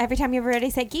every time you have a Ready,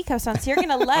 Set, Geek host on, so you're going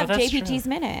to love that's JPG's true.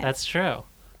 Minute. That's true.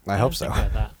 I hope so.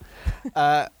 Think about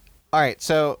that. All right.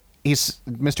 So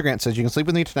Mr. Grant says you can sleep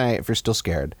with me tonight if you're still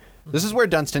scared. This is where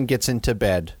Dunstan gets into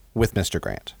bed with Mr.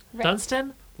 Grant. Right.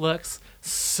 Dunstan looks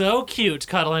so cute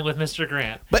cuddling with Mr.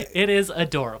 Grant. But- it is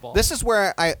adorable. This is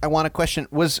where I want to question: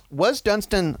 was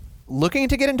Dunstan looking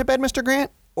to get into bed, Mr.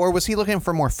 Grant, or was he looking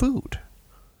for more food?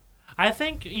 I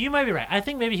think you might be right. I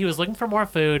think maybe he was looking for more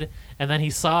food, and then he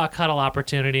saw a cuddle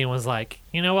opportunity and was like,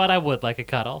 you know what? I would like a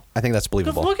cuddle. I think that's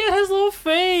Because believable. look at his little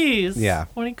face. Yeah.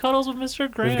 When he cuddles with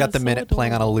Mr. Grant. We've got the so minute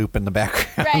playing on a loop in the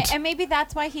background. Right, and maybe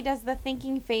that's why he does the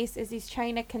thinking face, is he's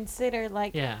trying to consider,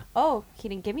 Yeah. oh, he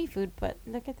didn't give me food, but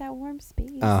look at that warm space.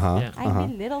 Yeah. I'm a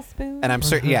little spoon. And I'm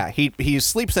certain, yeah, he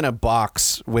sleeps in a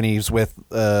box when he's with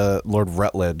Lord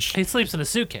Rutledge. He sleeps in a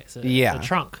suitcase. Yeah. A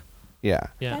trunk. Yeah.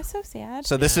 Yeah. That's so sad.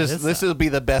 So this Yeah, is it is this sad. will be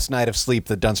the best night of sleep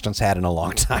that Dunstan's had in a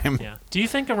long time. Yeah. Do you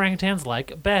think orangutans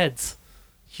like beds?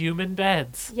 Human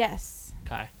beds? Yes,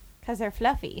 Okay. because they're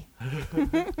fluffy. I'm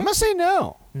gonna say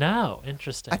no. No.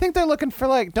 Interesting. I think they're looking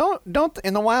for don't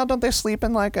in the wild don't they sleep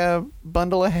in like a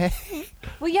bundle of hay?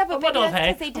 Well, yeah, but A maybe bundle of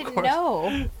that's hay, because they of didn't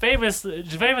course. know.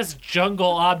 famous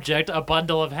jungle object, a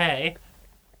bundle of hay.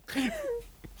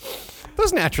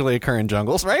 Those naturally occur in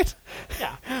jungles, right?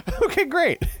 Yeah. Okay,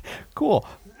 great, cool.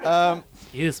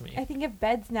 Excuse me. I think if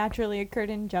beds naturally occurred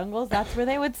in jungles, that's where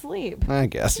they would sleep. I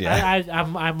guess yeah.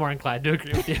 I'm more inclined to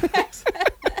agree with you.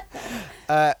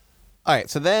 All right,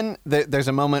 so then there's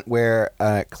a moment where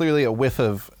clearly a whiff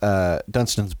of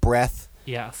Dunstan's breath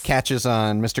Yes. catches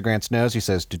on Mr. Grant's nose. He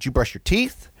says, "Did you brush your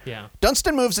teeth?" Yeah.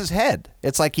 Dunstan moves his head.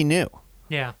 It's like he knew.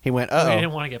 Yeah. He went, He oh,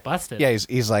 didn't want to get busted. yeah.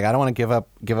 He's like, I don't want to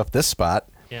give up this spot.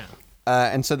 Yeah.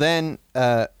 And so then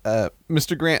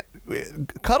Mr. Grant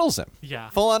cuddles him. Yeah.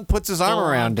 Full on puts his arm Full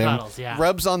on around him, cuddles, yeah.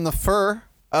 rubs on the fur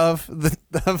of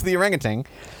the orangutan.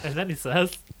 And then he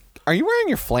says, Are you wearing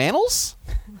your flannels?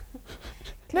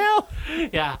 No.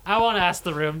 yeah, I want to ask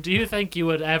the room, do you think you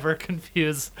would ever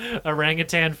confuse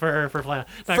orangutan fur for flannel?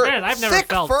 Now, For granted,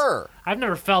 thick fur. I've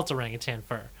never felt orangutan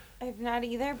fur. I've not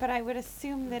either, but I would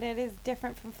assume that it is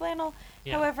different from flannel.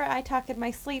 Yeah. However, I talk in my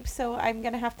sleep, so I'm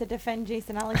going to have to defend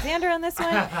Jason Alexander on this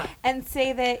one and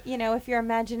say that, if your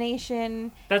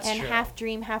imagination That's and true. half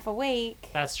dream, half awake.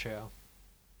 That's true.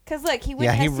 Because, look, he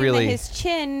wouldn't Yeah, he assume really- that his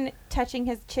chin, touching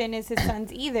his chin is his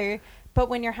son's either, but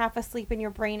when you're half asleep and your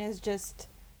brain is just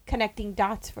connecting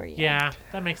dots for you. Yeah,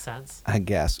 that makes sense. I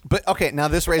guess. But okay, now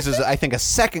this raises, I think, a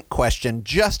second question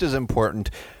just as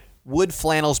important. Would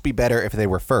flannels be better if they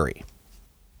were furry?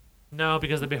 No,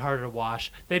 because they'd be harder to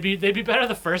wash. They'd be better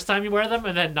the first time you wear them,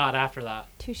 and then not after that.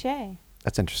 Touche.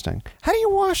 That's interesting. How do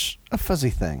you wash a fuzzy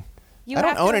thing? You I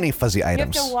don't have own to- any fuzzy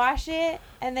items. You have to wash it,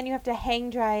 and then you have to hang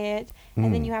dry it,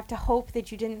 and then Mm. you have to hope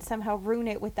that you didn't somehow ruin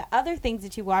it with the other things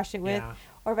that you wash it with, Yeah.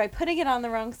 or by putting it on the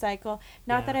wrong cycle.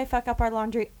 Not Yeah. that I fuck up our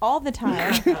laundry all the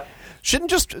time. Shouldn't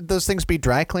just those things be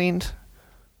dry cleaned?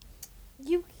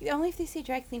 You only if they say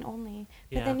dry clean only,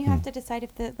 but Yeah. then you have to decide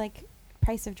if the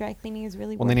price of dry cleaning is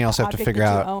really. Well, worth then you the also have to object figure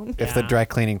that you out own. if the Yeah. dry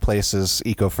cleaning place is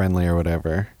eco-friendly or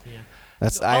whatever. Yeah.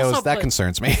 That but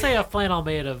concerns me. let's say a flannel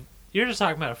made of. You're just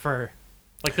talking about a fur.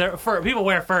 Like they're fur. People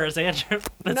wear furs, Andrew.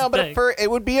 That's No, the but thing.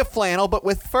 it would be a flannel, but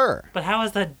with fur. But how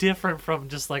is that different from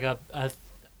just like I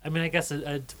mean, I guess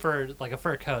a fur, like a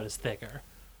fur coat, is thicker.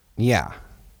 Yeah.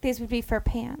 These would be for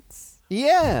pants.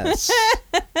 Yes.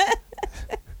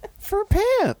 Fur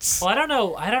pants. Well,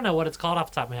 I don't know what it's called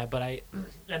off the top of my head, but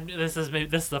and this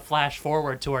is a flash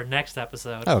forward to our next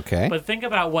episode. Okay. But think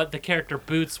about what the character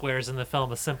Boots wears in the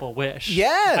film A Simple Wish.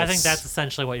 Yes. I think that's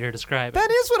essentially what you're describing.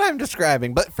 That is what I'm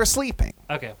describing, but for sleeping.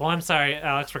 Okay. Well, I'm sorry,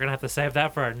 Alex. We're gonna have to save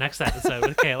that for our next episode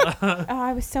with Kayla. Oh,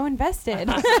 I was so invested.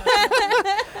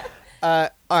 All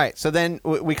right, so then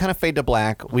we kind of fade to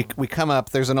black. We come up.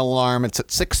 There's an alarm. It's at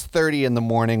 6:30 in the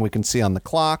morning. We can see on the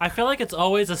clock. I feel like it's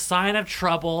always a sign of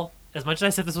trouble. As much as I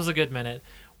said this was a good minute,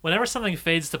 whenever something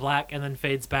fades to black and then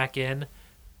fades back in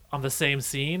on the same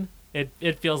scene,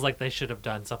 it feels like they should have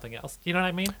done something else. You know what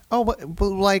I mean? Oh, but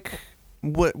like,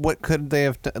 what could they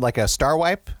have done? Like a star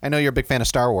wipe? I know you're a big fan of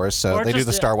Star Wars, so Or they do just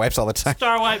the star wipes all the time.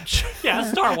 Star Wipe.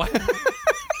 Yeah, Star Wipe.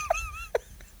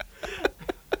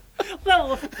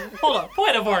 No, hold on.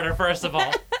 Point of order, first of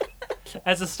all.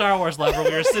 As a Star Wars lover,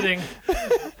 we were sitting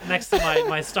next to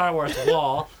my Star Wars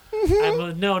wall. I'm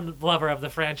a known lover of the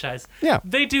franchise. Yeah.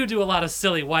 They do a lot of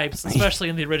silly wipes, especially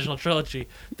in the original trilogy.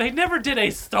 They never did a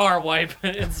star wipe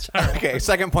in Star Wars. Okay,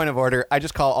 second point of order. I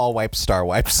just call all wipes star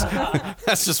wipes.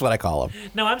 That's just what I call them.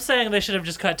 No, I'm saying they should have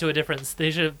just cut to a different. They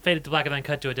should have faded to black and then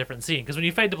cut to a different scene. Because when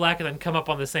you fade to black and then come up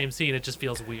on the same scene, it just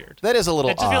feels weird. That is a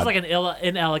little It just odd. feels like an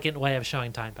inelegant way of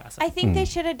showing time passing. I think they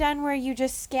should have done where you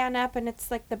just scan up and it's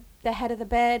like the head of the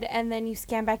bed, and then you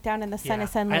scan back down and the sun Yeah. is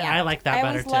suddenly out. I like that I better,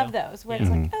 always love too. those where Yeah.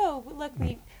 it's like, oh, look,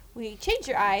 we changed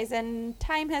your eyes and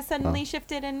time has suddenly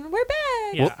shifted and we're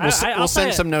back. Yeah. We'll I'll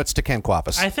send say- some notes to Ken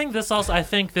Quapis. I think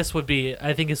this would be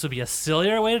a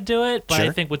sillier way to do it, but I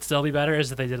Sure. think would still be better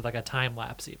is if they did like a time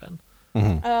lapse even.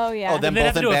 Oh yeah. Oh, them They'd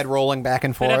have both to in do a- bed rolling back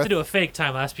and They'd have forth. to do a fake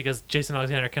time lapse because Jason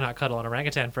Alexander cannot cuddle an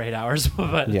orangutan for 8 hours.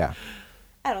 But Yeah.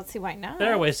 I don't see why not.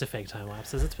 there are ways to fake time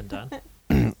lapses. It's been done.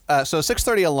 So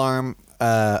 6:30 alarm.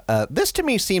 This to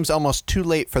me seems almost too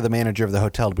late for the manager of the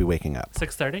hotel to be waking up.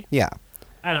 6:30. Yeah.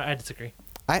 I disagree.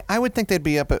 I would think they'd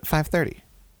be up at 5:30.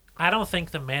 I don't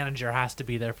think the manager has to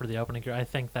be there for the opening. I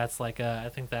think that's I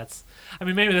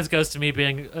mean, maybe this goes to me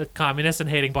being a communist and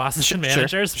hating bosses and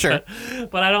managers. sure.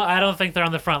 But I don't think they're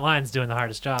on the front lines doing the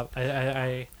hardest job.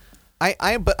 I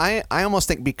almost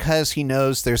think because he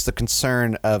knows there's the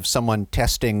concern of someone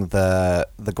testing the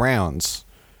grounds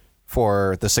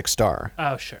for the 6-star.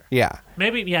 Oh, sure. Yeah.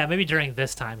 Maybe during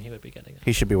this time he would be getting it.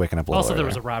 He should be waking up a little Also, there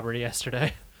was a earlier. robbery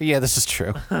yesterday. Yeah, this is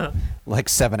true. Like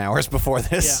 7 hours before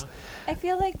this. Yeah. I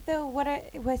feel like though,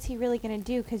 what's he really gonna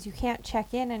do? Because you can't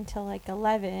check in until like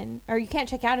 11, or you can't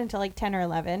check out until like 10 or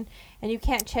 11, and you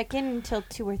can't check in until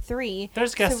 2 or 3.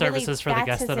 There's guest So really, services for the that's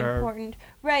guests as that are important,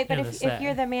 right? But in if the set.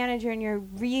 you're the manager and you're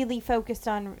really focused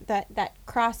on that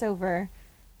crossover,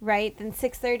 right? Then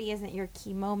 6:30 isn't your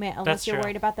key moment unless That's you're true.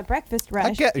 worried about the breakfast I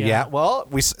rush. get, yeah. Yeah. Well,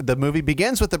 the movie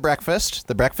begins with the breakfast.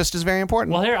 The breakfast is very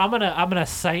important. Well, here I'm gonna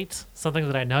cite something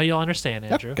that I know you'll understand,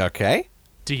 Andrew. Okay.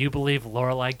 Do you believe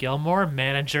Lorelai Gilmore,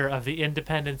 manager of the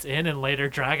Independence Inn and later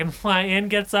Dragonfly Inn,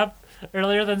 gets up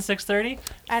earlier than 6:30?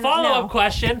 I don't Follow-up know.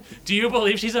 question: do you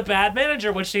believe she's a bad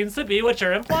manager, which seems to be what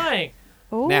you're implying?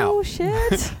 Oh, Now-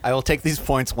 shit. I will take these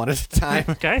points one at a time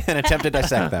Okay. and attempt to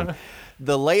dissect them.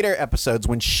 The later episodes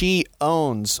when she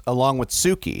owns, along with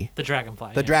Suki, The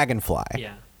Dragonfly. the Dragonfly,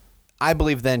 Yeah. I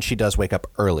believe then she does wake up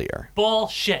earlier.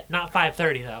 Bullshit. Not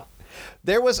 5:30 though.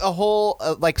 There was a whole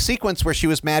sequence where she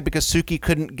was mad because Suki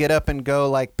couldn't get up and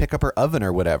go pick up her oven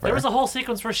or whatever. There was a whole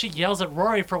sequence where she yells at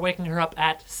Rory for waking her up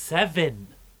at 7.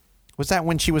 Was that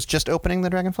when she was just opening the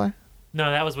Dragonfly? No,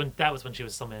 that was when she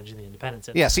was still managing the Independence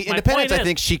Inn. Yeah, see, My Independence, point I is-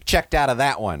 think she checked out of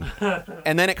that one.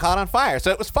 And then it caught on fire,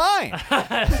 so it was fine. so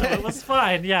it was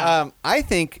fine. Yeah. I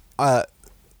think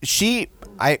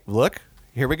look,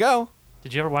 here we go.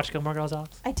 Did you ever watch Gilmore Girls,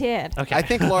 Alex? I did. Okay. I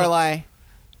think Lorelai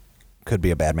could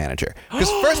be a bad manager. Because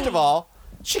first of all,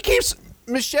 she keeps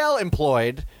Michelle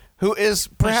employed, who is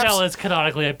perhaps... Michelle is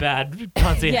canonically a bad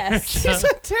concierge. Yes. He's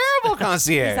a terrible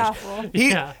concierge. He's awful.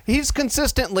 Yeah. He's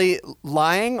consistently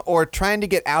lying or trying to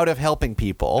get out of helping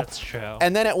people. That's true.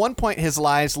 And then at one point, his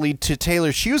lies lead to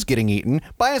Taylor's shoes getting eaten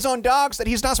by his own dogs that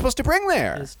he's not supposed to bring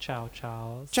there. Is Chow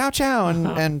Chow's. Chow Chow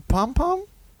and Pom Pom?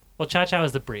 Well, Chow Chow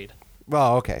is the breed.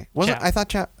 Oh, okay. Chow. I thought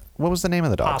Chow... What was the name of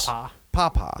the dogs? Papa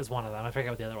Papa. is one of them. I forget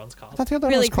what the other one's called. I thought the other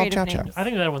Really one was called Chow creative Chow. names. I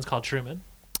think the other one's called Truman.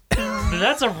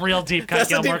 That's a real deep cut That's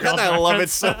a Gilmore deep cut. Girls I love it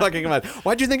reference. so fucking much.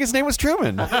 Why'd you think his name was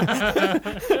Truman? I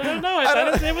don't know. I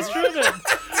thought his name was Truman.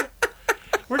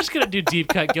 We're just going to do deep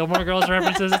cut Gilmore Girls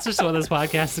references. It's just what this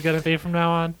podcast is going to be from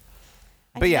now on.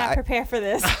 I But did yeah, not prepare for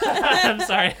this. I'm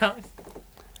sorry, Alex.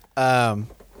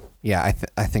 Yeah,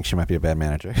 I think she might be a bad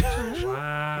manager.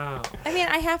 Wow. I mean,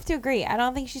 I have to agree. I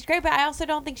don't think she's great, but I also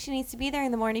don't think she needs to be there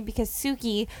in the morning because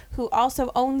Suki, who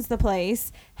also owns the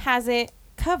place, has it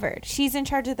covered. She's in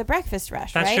charge of the breakfast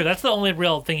rush, That's right? true. That's the only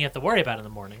real thing you have to worry about in the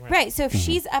morning, right? Right. So if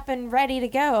she's up and ready to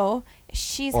go,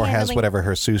 she's or has handling, whatever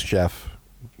her sous chef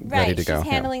ready right. to go.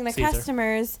 She's handling the Caesar.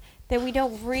 customers. That we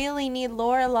don't really need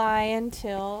Lorelai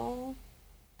until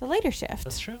the later shift.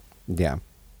 That's true. Yeah.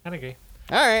 I'd agree.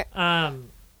 All right.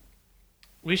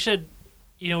 We should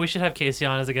have Casey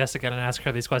on as a guest again and ask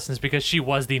her these questions because she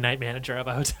was the night manager of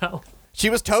a hotel. She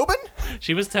was Tobin?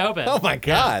 She was Tobin. Oh, my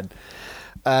God.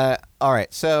 All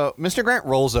right. So Mr. Grant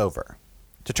rolls over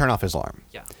to turn off his alarm.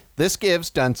 Yeah. This gives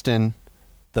Dunstan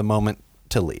the moment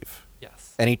to leave.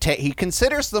 Yes. And he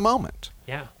considers the moment.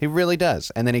 Yeah. He really does.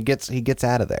 And then he gets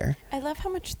out of there. I love how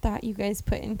much thought you guys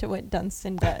put into what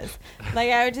Dunstan does. Like,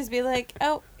 I would just be like,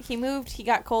 oh, he moved, he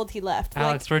got cold, he left.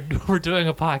 Alex, we're doing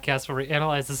a podcast where we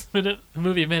analyze this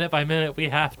movie minute by minute. We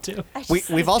have to.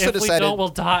 We've also if we decided don't, we'll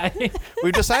die.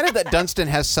 we've decided that Dunstan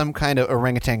has some kind of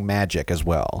orangutan magic as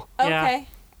well. Okay.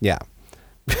 Yeah.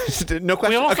 No question.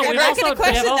 we also, Okay, we great. also, we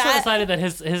question have also that. decided that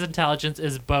his intelligence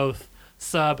is both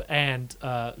sub and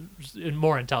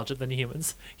more intelligent than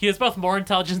humans. He is both more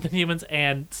intelligent than humans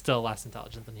and still less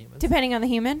intelligent than humans. Depending on the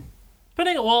human.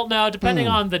 Depending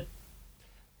on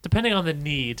the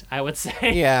need, I would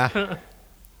say. Yeah.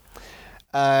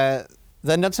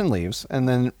 Then Dunstan leaves, and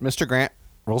then Mr. Grant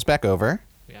rolls back over.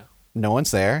 Yeah. No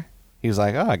one's there. He's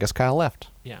like, oh, I guess Kyle left.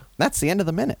 Yeah. That's the end of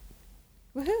the minute.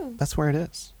 Woohoo. That's where it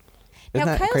is. Isn't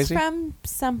Now, that Kyle's crazy? from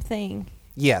something.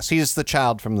 Yes, he's the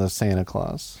child from the Santa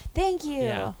Claus. Thank you.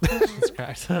 Yeah. That's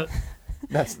correct.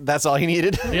 That's all he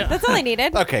needed? Yeah. That's all I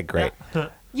needed. Okay, great.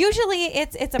 Usually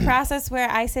it's a process where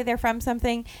I say they're from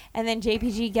something and then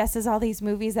JPG guesses all these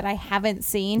movies that I haven't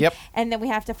seen. Yep. And then we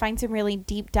have to find some really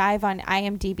deep dive on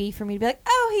IMDb for me to be like,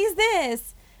 oh, he's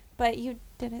this. But you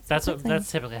did it so quickly. That's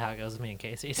typically how it goes with me and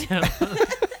Casey. So.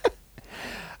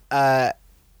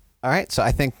 All right, so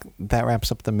I think that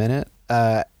wraps up the minute.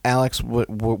 Alex,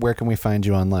 where can we find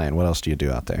you online? What else do you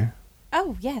do out there?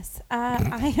 Oh, yes.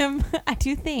 I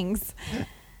do things.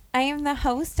 I am the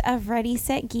host of Ready,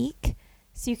 Set, Geek.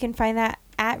 So you can find that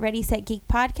at Ready, Set, Geek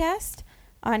Podcast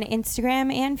on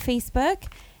Instagram and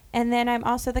Facebook. And then I'm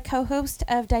also the co-host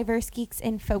of Diverse Geeks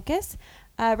in Focus.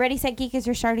 Ready, Set, Geek is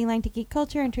your starting line to geek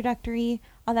culture, introductory,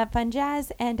 all that fun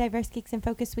jazz. And Diverse Geeks in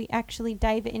Focus, we actually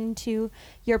dive into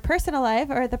your personal life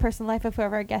or the personal life of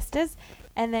whoever our guest is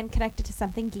and then connect it to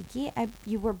something geeky.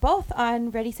 You were both on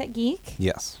Ready, Set, Geek.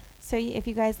 Yes. So if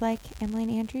you guys like Emily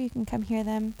and Andrew, you can come hear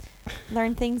them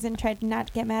learn things and try to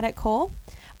not get mad at Cole.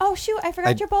 Oh, shoot. I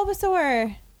forgot your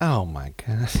Bulbasaur. Oh, my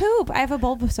gosh. Poop. I have a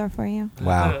Bulbasaur for you.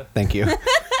 Wow. Thank you.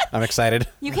 I'm excited.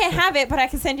 You can't have it, but I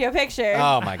can send you a picture.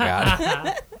 Oh, my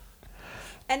God.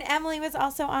 And Emily was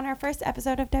also on our first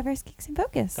episode of Diverse Geeks in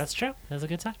Focus. That's true. It was a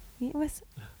good time. It was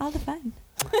all the fun.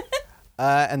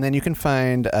 And then you can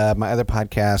find my other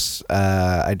podcasts.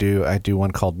 I do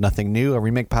one called Nothing New, a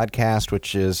remake podcast,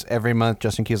 which is every month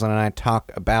Justin Kieslin and I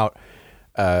talk about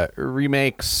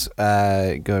remakes.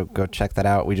 Go check that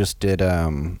out. We just did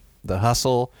The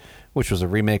Hustle, which was a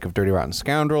remake of Dirty Rotten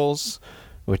Scoundrels,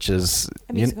 which is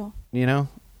A musical. You know.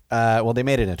 Well, they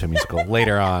made it into a musical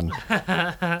later on.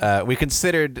 We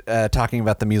considered talking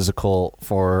about the musical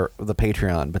for the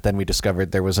Patreon, but then we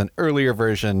discovered there was an earlier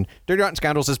version. Dirty Rotten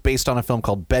Scoundrels is based on a film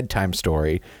called Bedtime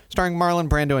Story, starring Marlon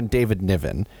Brando and David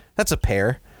Niven. That's a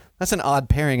pair. That's an odd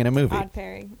pairing in a movie. Odd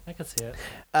pairing. I could see it.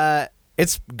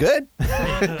 It's good.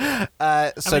 I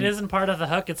mean, isn't part of the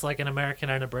hook? It's like an American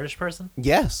and a British person.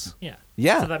 Yes. Yeah.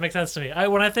 Yeah. So that makes sense to me.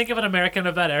 When I think of an American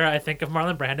of that era, I think of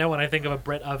Marlon Brando. When I think of a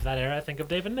Brit of that era, I think of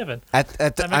David Niven.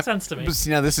 That makes sense to me. This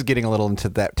is getting a little into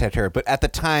that territory, but at the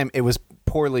time it was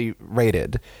poorly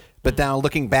rated. But now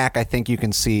looking back, I think you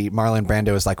can see Marlon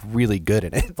Brando is like really good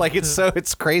in it. Like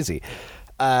it's crazy.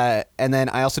 And then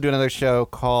I also do another show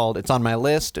called It's On My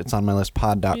List. It's on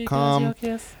mylistpod.com.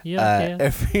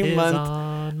 Every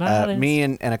month, me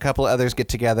and a couple of others get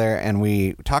together and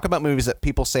we talk about movies that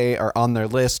people say are on their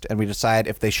list, and we decide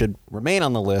if they should remain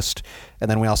on the list, and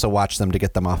then we also watch them to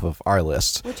get them off of our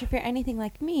lists. Which, if you're anything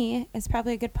like me, is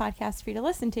probably a good podcast for you to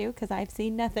listen to because I've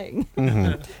seen nothing.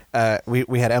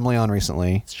 We had Emily on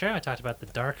recently. It's true. I talked about The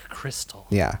Dark Crystal.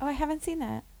 Yeah. Oh, I haven't seen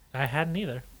that. I hadn't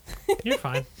either. You're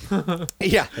fine.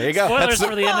 Yeah, there you go. Spoilers That's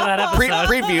for the end of that episode.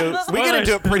 preview. We get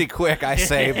into it pretty quick, I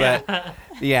say, but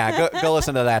yeah, go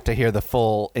listen to that to hear the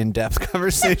full in-depth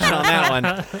conversation on that one.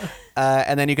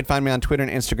 And then you can find me on Twitter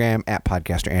and Instagram at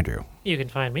Podcaster Andrew. You can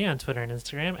find me on Twitter and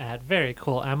Instagram at Very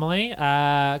Cool Emily.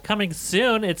 Coming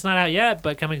soon, it's not out yet,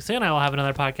 but coming soon I will have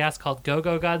another podcast called Go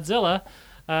Go Godzilla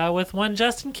with one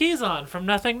Justin Kieslin from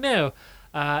Nothing New.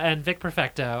 And Vic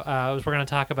Perfecto. We're going to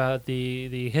talk about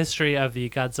the history of the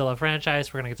Godzilla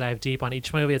franchise. We're going to dive deep on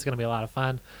each movie. It's going to be a lot of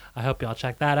fun. I hope y'all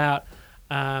check that out.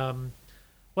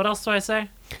 What else do I say?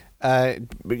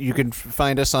 You can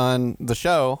find us on the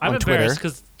show I'm on Twitter. embarrassed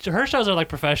because her shows are like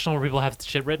professional where people have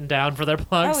shit written down for their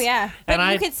plugs. Oh, yeah. But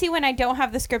And you could see when I don't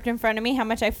have the script in front of me how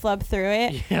much I flub through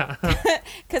it. Yeah.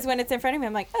 Because when it's in front of me,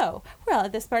 I'm like, oh, we're all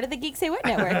at this part of the Geek Say What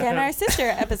Network and our sister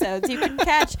episodes. You can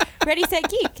catch Ready, Set,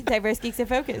 Geek, Diverse Geeks in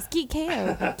Focus, Geek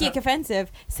KO, Geek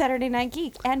Offensive, Saturday Night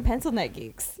Geek, and Pencil Neck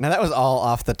Geeks. Now, that was all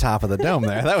off the top of the dome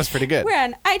there. That was pretty good. We're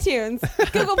on iTunes,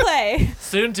 Google Play,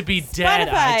 Soon to be dead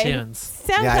Spotify, iTunes.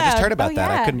 SoundCloud. Yeah, I just heard about Oh,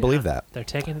 that. I yeah. couldn't believe that. They're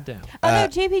taking it down. Although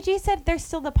JPG said there's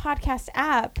still the podcast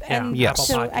app. And Yes. Apple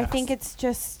so I Podcasts. think it's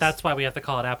just... That's why we have to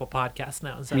call it Apple Podcasts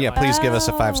now. Instead Yeah, of please iTunes. give us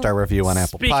a 5-star review on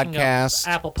Apple Speaking of Podcasts.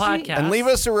 Apple Podcasts. And leave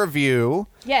us a review.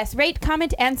 Yes, rate,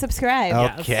 comment, and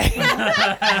subscribe. Okay.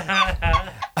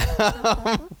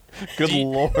 Good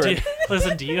Lord.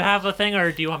 Listen, do you have a thing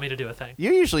or do you want me to do a thing?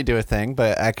 You usually do a thing,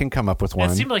 but I can come up with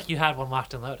one. It seemed like you had one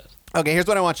locked and loaded. Okay, here's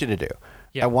what I want you to do.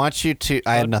 Yeah. I want you to...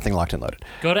 I had nothing locked and loaded.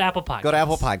 Go to Apple Podcasts. Go to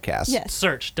Apple Podcasts. Yes.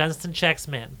 Search Dunstan Checks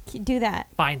Min. Do that.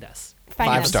 Find us. Find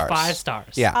 5 us. stars. 5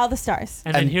 stars. Yeah. All the stars.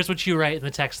 And then And- here's what you write in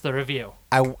the text of the review.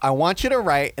 I want you to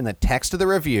write in the text of the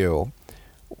review,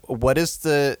 what is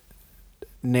the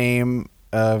name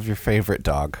of your favorite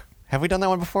dog? Have we done that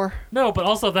one before? No, but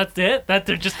also that's it? That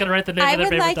they're just going to write the name I of their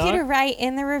would favorite like dog? you to write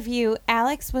in the review,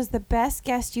 Alex was the best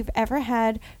guest you've ever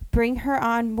had. Bring her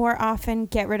on more often.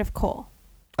 Get rid of Cole.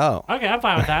 Oh. Okay, I'm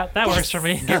fine with that. That works for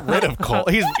me. Get rid of Cole.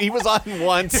 He was on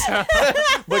once,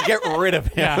 but get rid of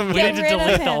him. Yeah, we Get need to rid of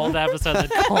delete the him. old episode that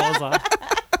Cole was on.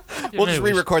 We'll just Maybe we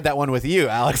should- re-record that one with you,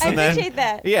 Alex. I and then, appreciate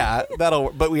that. Yeah,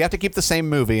 that'll. But we have to keep the same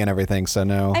movie and everything, so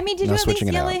no. I mean, did no you at least switching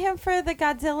it yell out. at him for the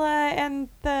Godzilla and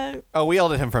the... Oh, we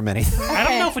yelled at him for many. I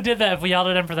don't know if we did that, if we yelled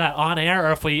at him for that on air,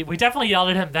 or if we definitely yelled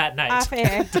at him that night. Off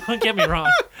air. Don't get me wrong.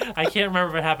 I can't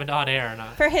remember if it happened on air or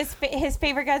not. For his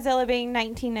favorite Godzilla being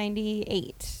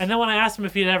 1998. And then when I asked him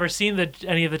if he'd ever seen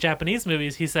any of the Japanese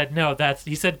movies, he said, no,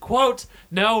 he said, quote,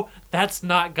 no, that's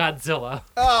not Godzilla.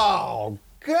 Oh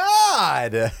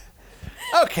God.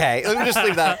 Okay, let me just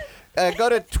leave that. Go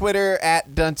to Twitter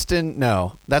at Dunstan.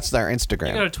 No, that's our Instagram.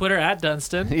 You go to Twitter at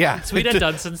Dunstan. Yeah. Tweet at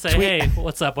Dunstan. Say, Tweet- hey,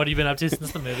 what's up? What have you been up to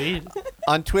since the movie?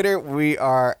 On Twitter, we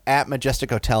are at Majestic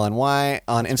Hotel NY.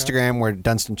 On Instagram, we're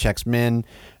Dunstan Checks Min.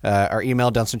 Our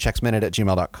email,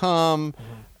 dunstanchecksminute@gmail.com.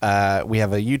 We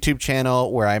have a YouTube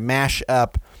channel where I mash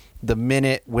up the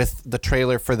minute with the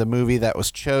trailer for the movie that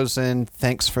was chosen.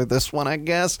 Thanks for this one, I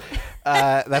guess.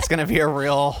 That's going to be a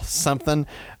real something.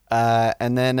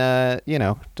 And then,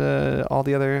 all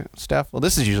the other stuff. Well,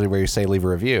 this is usually where you say leave a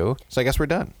review. So I guess we're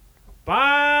done.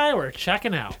 Bye. We're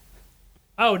checking out.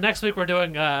 Oh, next week we're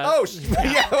doing...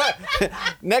 Yeah.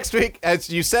 Next week, as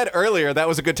you said earlier, that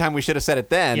was a good time. We should have said it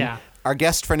then. Yeah. our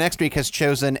guest for next week has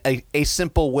chosen A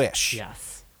Simple Wish.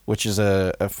 Yes. Which is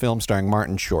a film starring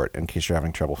Martin Short, in case you're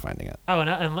having trouble finding it. Oh,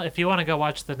 and if you want to go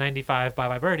watch the 95 Bye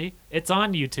Bye Birdie, it's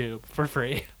on YouTube for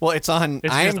free. Well, it's on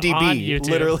It's IMDb. just on YouTube.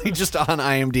 Literally just on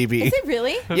IMDb. Is it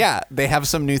really? Yeah, they have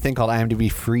some new thing called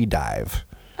IMDb Free Dive.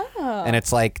 Oh. And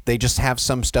it's like they just have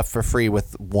some stuff for free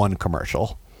with one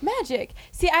commercial. Magic.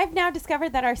 See, I've now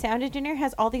discovered that our sound engineer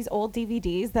has all these old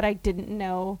DVDs that I didn't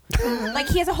know. Like,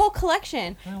 he has a whole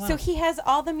collection. Oh, wow. So he has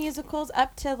all the musicals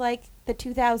up to, like, the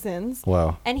 2000s.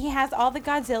 Whoa. And he has all the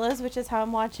Godzillas, which is how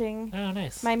I'm watching Oh,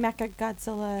 nice. my Mecha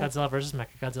Godzilla. Godzilla versus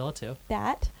Mechagodzilla 2.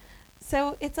 That.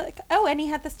 So it's like, oh, and he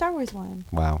had the Star Wars one.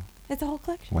 Wow. It's a whole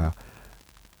collection. Wow. All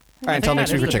I right, until think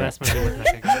next that week, we're is checking the it. best movie with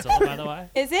Mechagodzilla, by the way.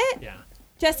 Is it? Yeah.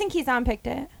 Justin Keyson picked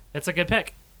it. It's a good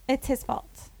pick. It's his fault.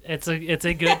 It's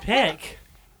a good pick.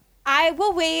 I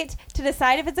will wait to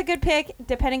decide if it's a good pick,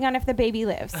 depending on if the baby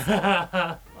lives.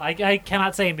 I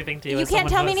cannot say anything to you. You as can't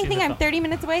someone tell who me has seen anything. the I'm film. 30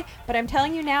 minutes away, but I'm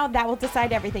telling you now, that will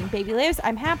decide everything. Baby lives,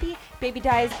 I'm happy. Baby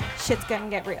dies, shit's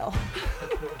gonna get real.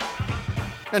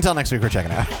 Until next week, we're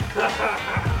checking it out.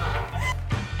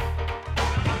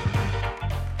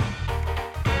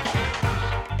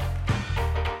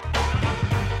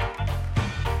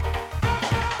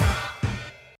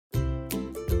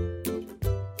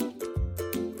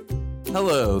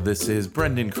 Hello, this is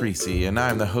Brendan Creasy, and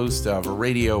I'm the host of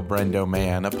Radio Brendo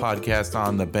Man, a podcast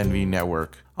on the Benview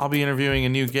Network. I'll be interviewing a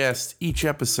new guest each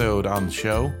episode on the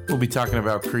show. We'll be talking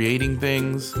about creating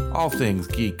things, all things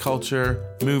geek culture,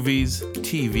 movies,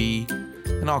 TV,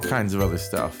 and all kinds of other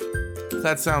stuff. If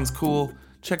that sounds cool,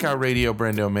 check out Radio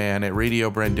Brendo Man at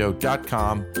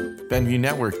radiobrendo.com,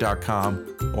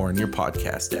 BenviewNetwork.com, or in your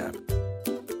podcast app.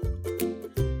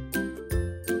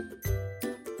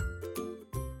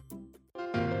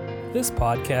 This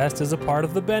podcast is a part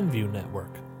of the Benview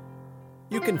Network.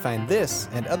 You can find this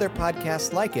and other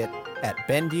podcasts like it at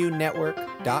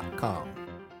BenviewNetwork.com.